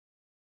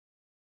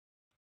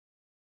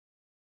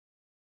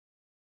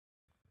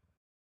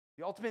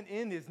 The ultimate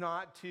end is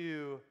not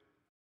to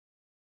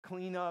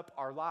clean up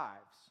our lives.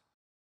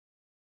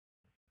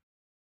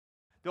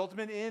 The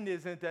ultimate end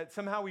isn't that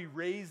somehow we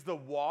raise the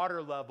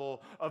water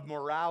level of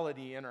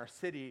morality in our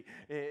city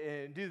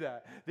and do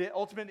that. The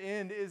ultimate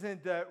end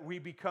isn't that we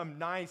become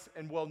nice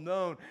and well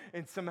known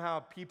and somehow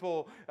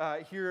people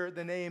hear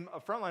the name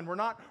of Frontline. We're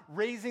not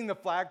raising the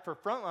flag for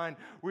Frontline.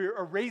 We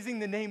are raising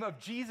the name of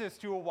Jesus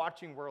to a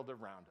watching world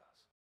around us.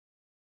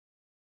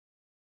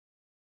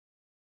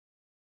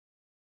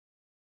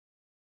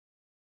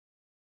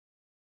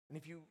 And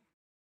if you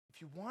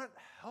want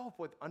help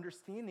with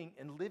understanding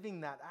and living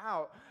that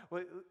out,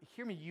 well,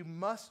 hear me, you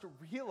must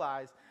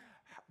realize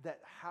that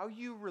how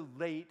you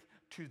relate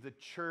to the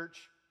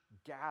church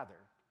gathered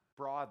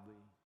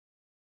broadly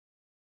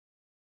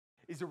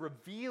is a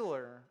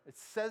revealer. It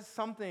says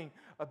something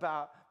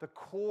about the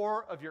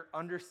core of your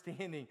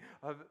understanding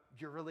of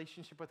your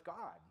relationship with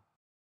God.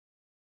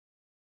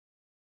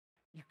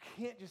 You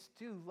can't just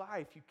do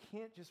life. You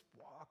can't just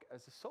walk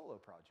as a solo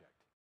project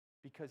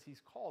because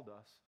he's called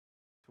us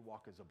to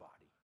walk as a body.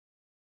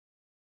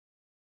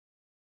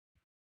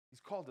 He's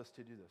called us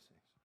to do those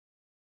things.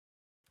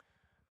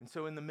 And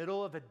so in the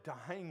middle of a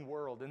dying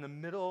world, in the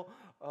middle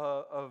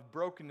of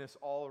brokenness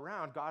all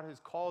around, God has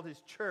called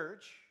his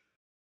church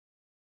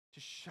to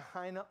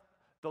shine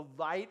the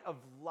light of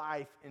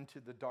life into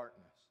the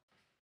darkness.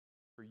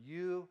 For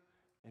you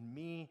and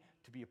me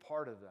to be a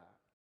part of that.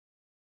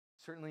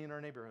 Certainly in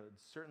our neighborhoods,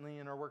 certainly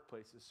in our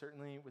workplaces,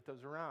 certainly with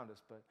those around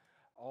us, but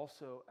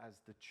also as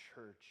the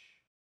church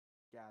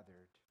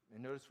gathered.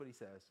 And notice what he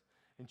says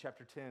in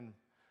chapter 10,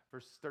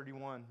 verse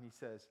 31, he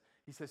says,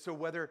 so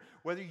whether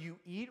you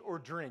eat or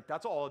drink,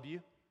 that's all of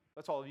you,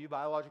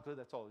 biologically,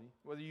 that's all of you.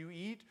 Whether you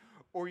eat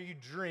or you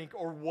drink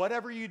or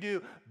whatever you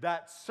do,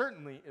 that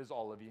certainly is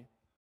all of you.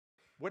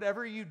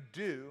 Whatever you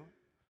do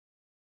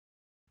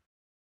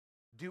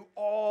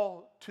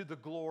all to the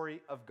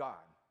glory of God.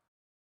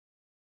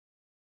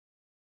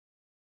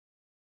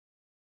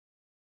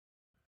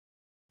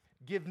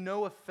 Give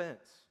no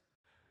offense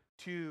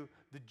to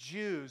the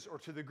Jews or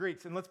to the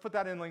Greeks. And let's put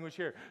that in language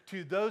here.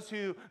 To those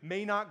who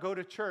may not go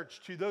to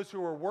church, to those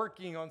who are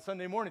working on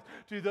Sunday mornings,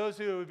 to those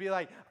who would be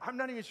like, I'm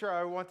not even sure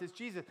I want this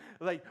Jesus.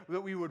 Like,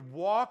 that we would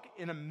walk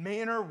in a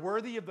manner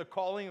worthy of the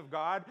calling of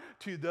God.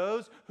 To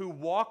those who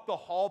walk the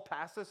hall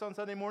past us on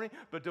Sunday morning,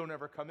 but don't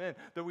ever come in.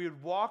 That we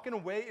would walk in a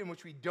way in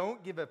which we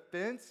don't give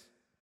offense.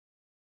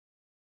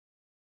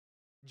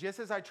 Just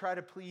as I try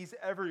to please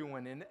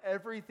everyone in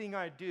everything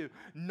I do,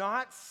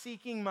 not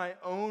seeking my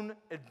own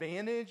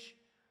advantage,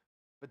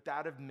 but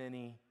that of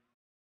many,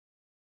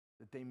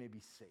 that they may be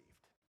saved.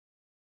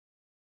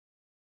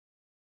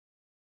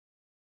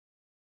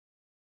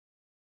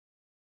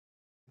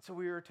 And so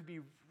we're to be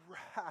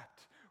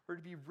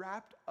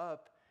wrapped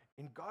up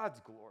in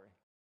God's glory.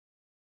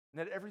 And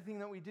that everything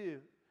that we do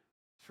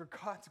is for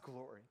God's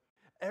glory.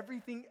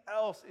 Everything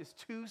else is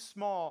too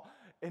small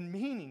and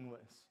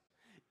meaningless.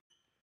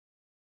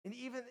 And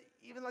even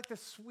like the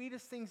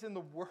sweetest things in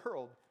the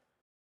world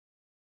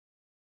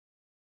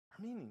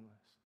are meaningless.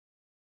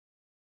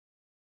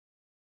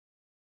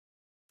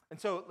 And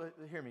so,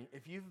 hear me,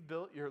 if you've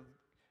built your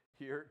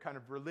kind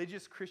of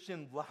religious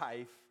Christian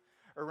life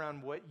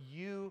around what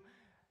you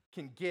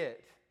can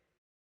get,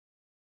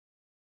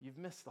 you've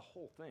missed the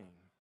whole thing.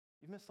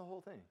 You've missed the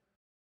whole thing.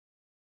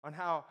 On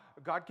how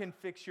God can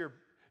fix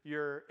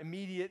your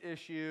immediate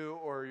issue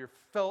or your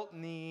felt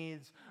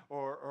needs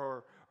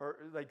or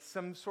like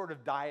some sort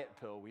of diet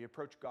pill. We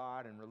approach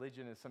God and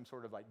religion as some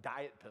sort of like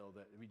diet pill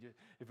that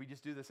if we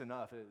just do this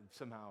enough,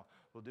 somehow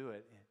we'll do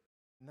it.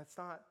 And that's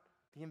not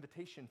the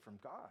invitation from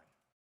God.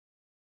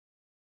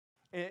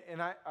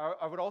 And I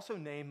would also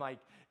name, like,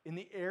 in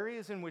the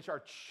areas in which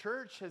our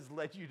church has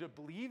led you to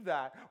believe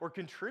that or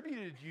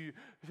contributed you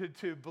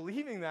to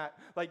believing that,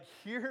 like,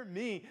 hear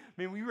me.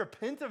 I mean, we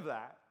repent of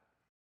that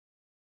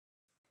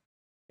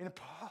and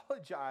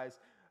apologize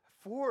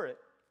for it.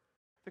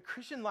 The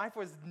Christian life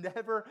was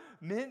never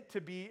meant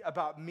to be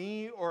about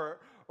me or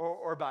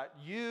about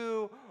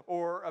you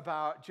or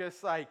about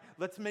just like,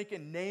 let's make a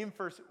name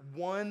for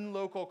one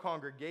local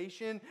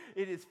congregation.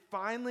 It is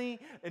finally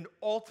and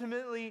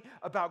ultimately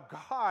about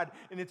God,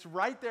 and it's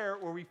right there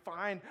where we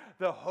find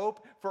the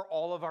hope for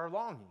all of our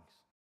longings.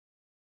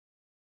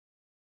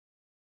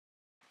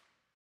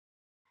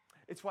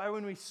 It's why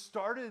when we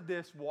started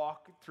this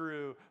walk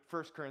through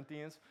 1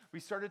 Corinthians,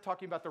 we started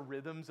talking about the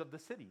rhythms of the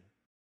city.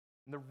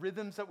 And the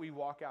rhythms that we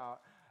walk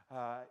out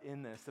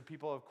in this. The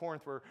people of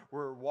Corinth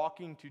were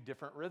walking to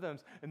different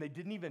rhythms, and they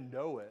didn't even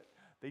know it.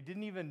 They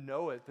didn't even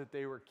know it that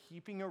they were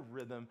keeping a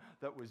rhythm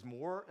that was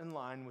more in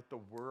line with the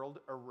world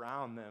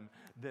around them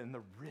than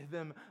the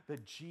rhythm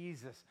that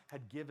Jesus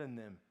had given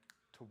them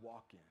to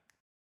walk in.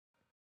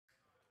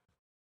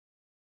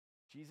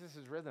 Jesus'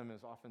 rhythm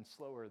is often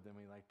slower than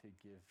we like to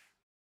give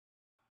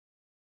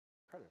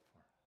credit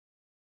for.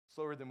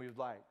 Slower than we would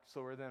like,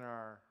 slower than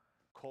our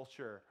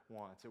culture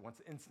wants. It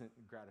wants instant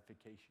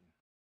gratification.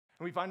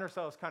 And we find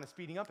ourselves kind of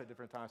speeding up at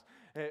different times.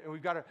 And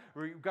we've got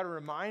to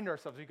remind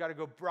ourselves, we've got to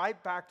go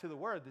right back to the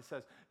word that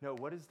says, no,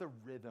 what is the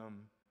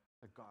rhythm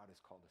that God has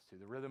called us to?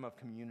 The rhythm of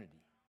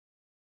community.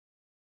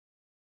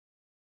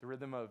 The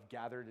rhythm of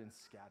gathered and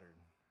scattered.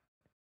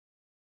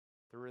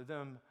 The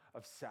rhythm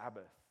of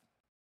Sabbath.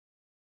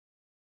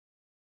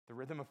 The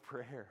rhythm of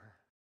prayer.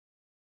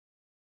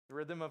 The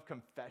rhythm of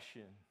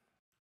confession.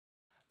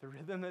 The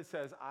rhythm that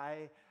says,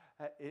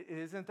 it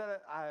isn't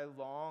that I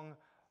long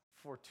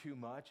for too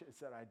much, it's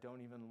that I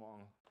don't even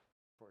long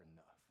for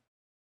enough.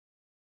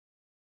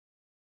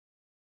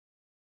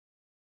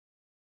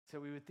 So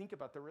we would think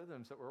about the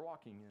rhythms that we're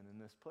walking in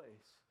this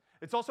place.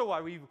 It's also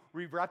why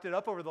we've wrapped it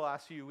up over the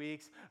last few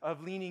weeks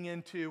of leaning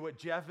into what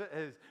Jeff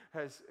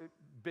has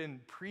been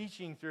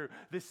preaching through,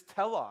 this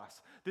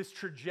telos, this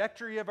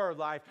trajectory of our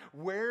life.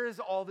 Where is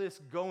all this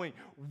going?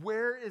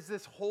 Where is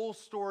this whole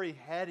story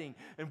heading?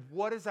 And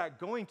what is that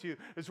going to?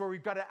 Is where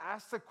we've got to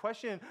ask the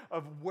question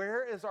of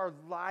where is our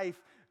life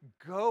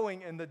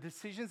going, and the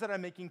decisions that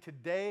I'm making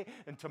today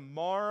and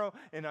tomorrow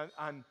and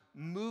I'm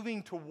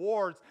moving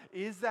towards,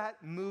 is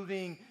that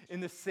moving in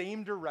the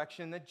same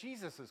direction that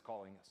Jesus is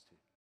calling us to?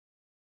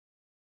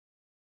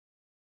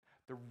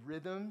 The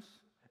rhythms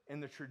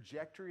and the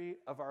trajectory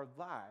of our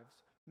lives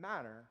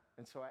matter.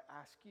 And so I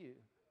ask you,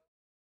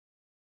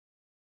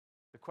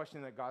 the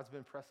question that God's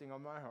been pressing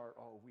on my heart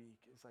all week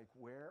is like,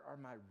 where are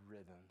my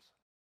rhythms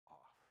off?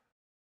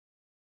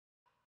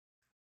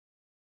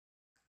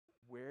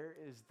 Where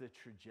is the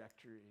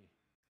trajectory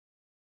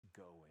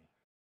going?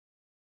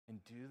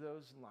 And do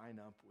those line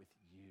up with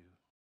you,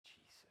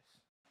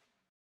 Jesus?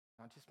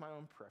 Not just my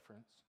own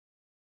preference,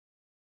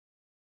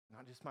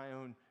 not just my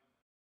own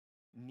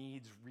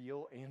needs,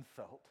 real and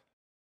felt,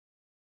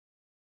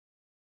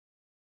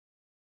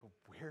 but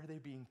where are they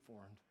being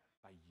formed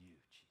by you,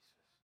 Jesus?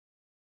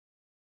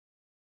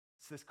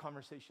 It's this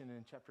conversation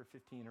in chapter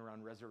 15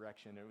 around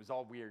resurrection. It was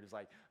all weird. It's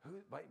like,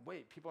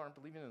 wait, people aren't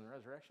believing in the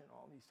resurrection,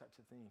 all these types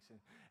of things.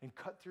 And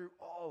cut through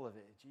all of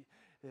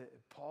it,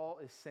 Paul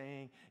is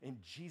saying, and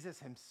Jesus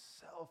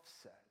himself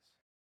says,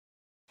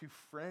 to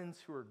friends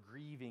who are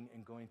grieving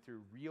and going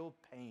through real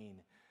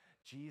pain,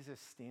 Jesus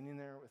standing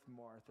there with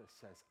Martha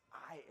says,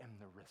 I am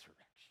the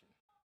resurrection.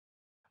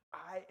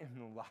 I am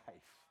the life.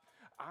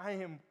 I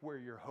am where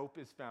your hope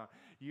is found.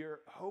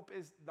 Your hope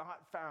is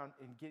not found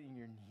in getting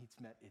your needs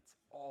met. It's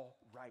all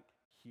right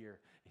here.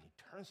 And he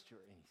turns to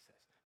her and he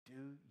says,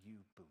 do you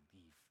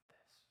believe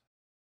this?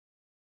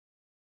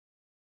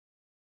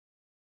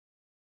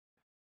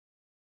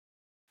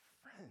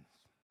 Friends,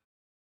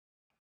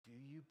 do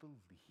you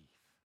believe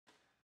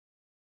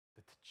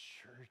that the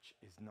church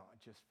is not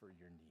just for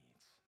your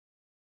needs?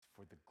 It's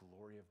for the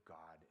glory of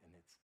God, and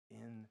it's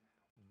in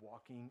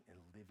walking and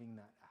living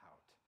that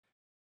out,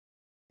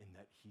 in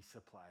that he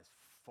supplies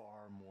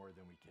far more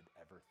than we could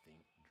ever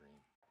think,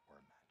 dream, or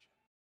imagine.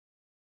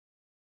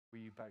 Will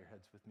you bow your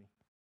heads with me?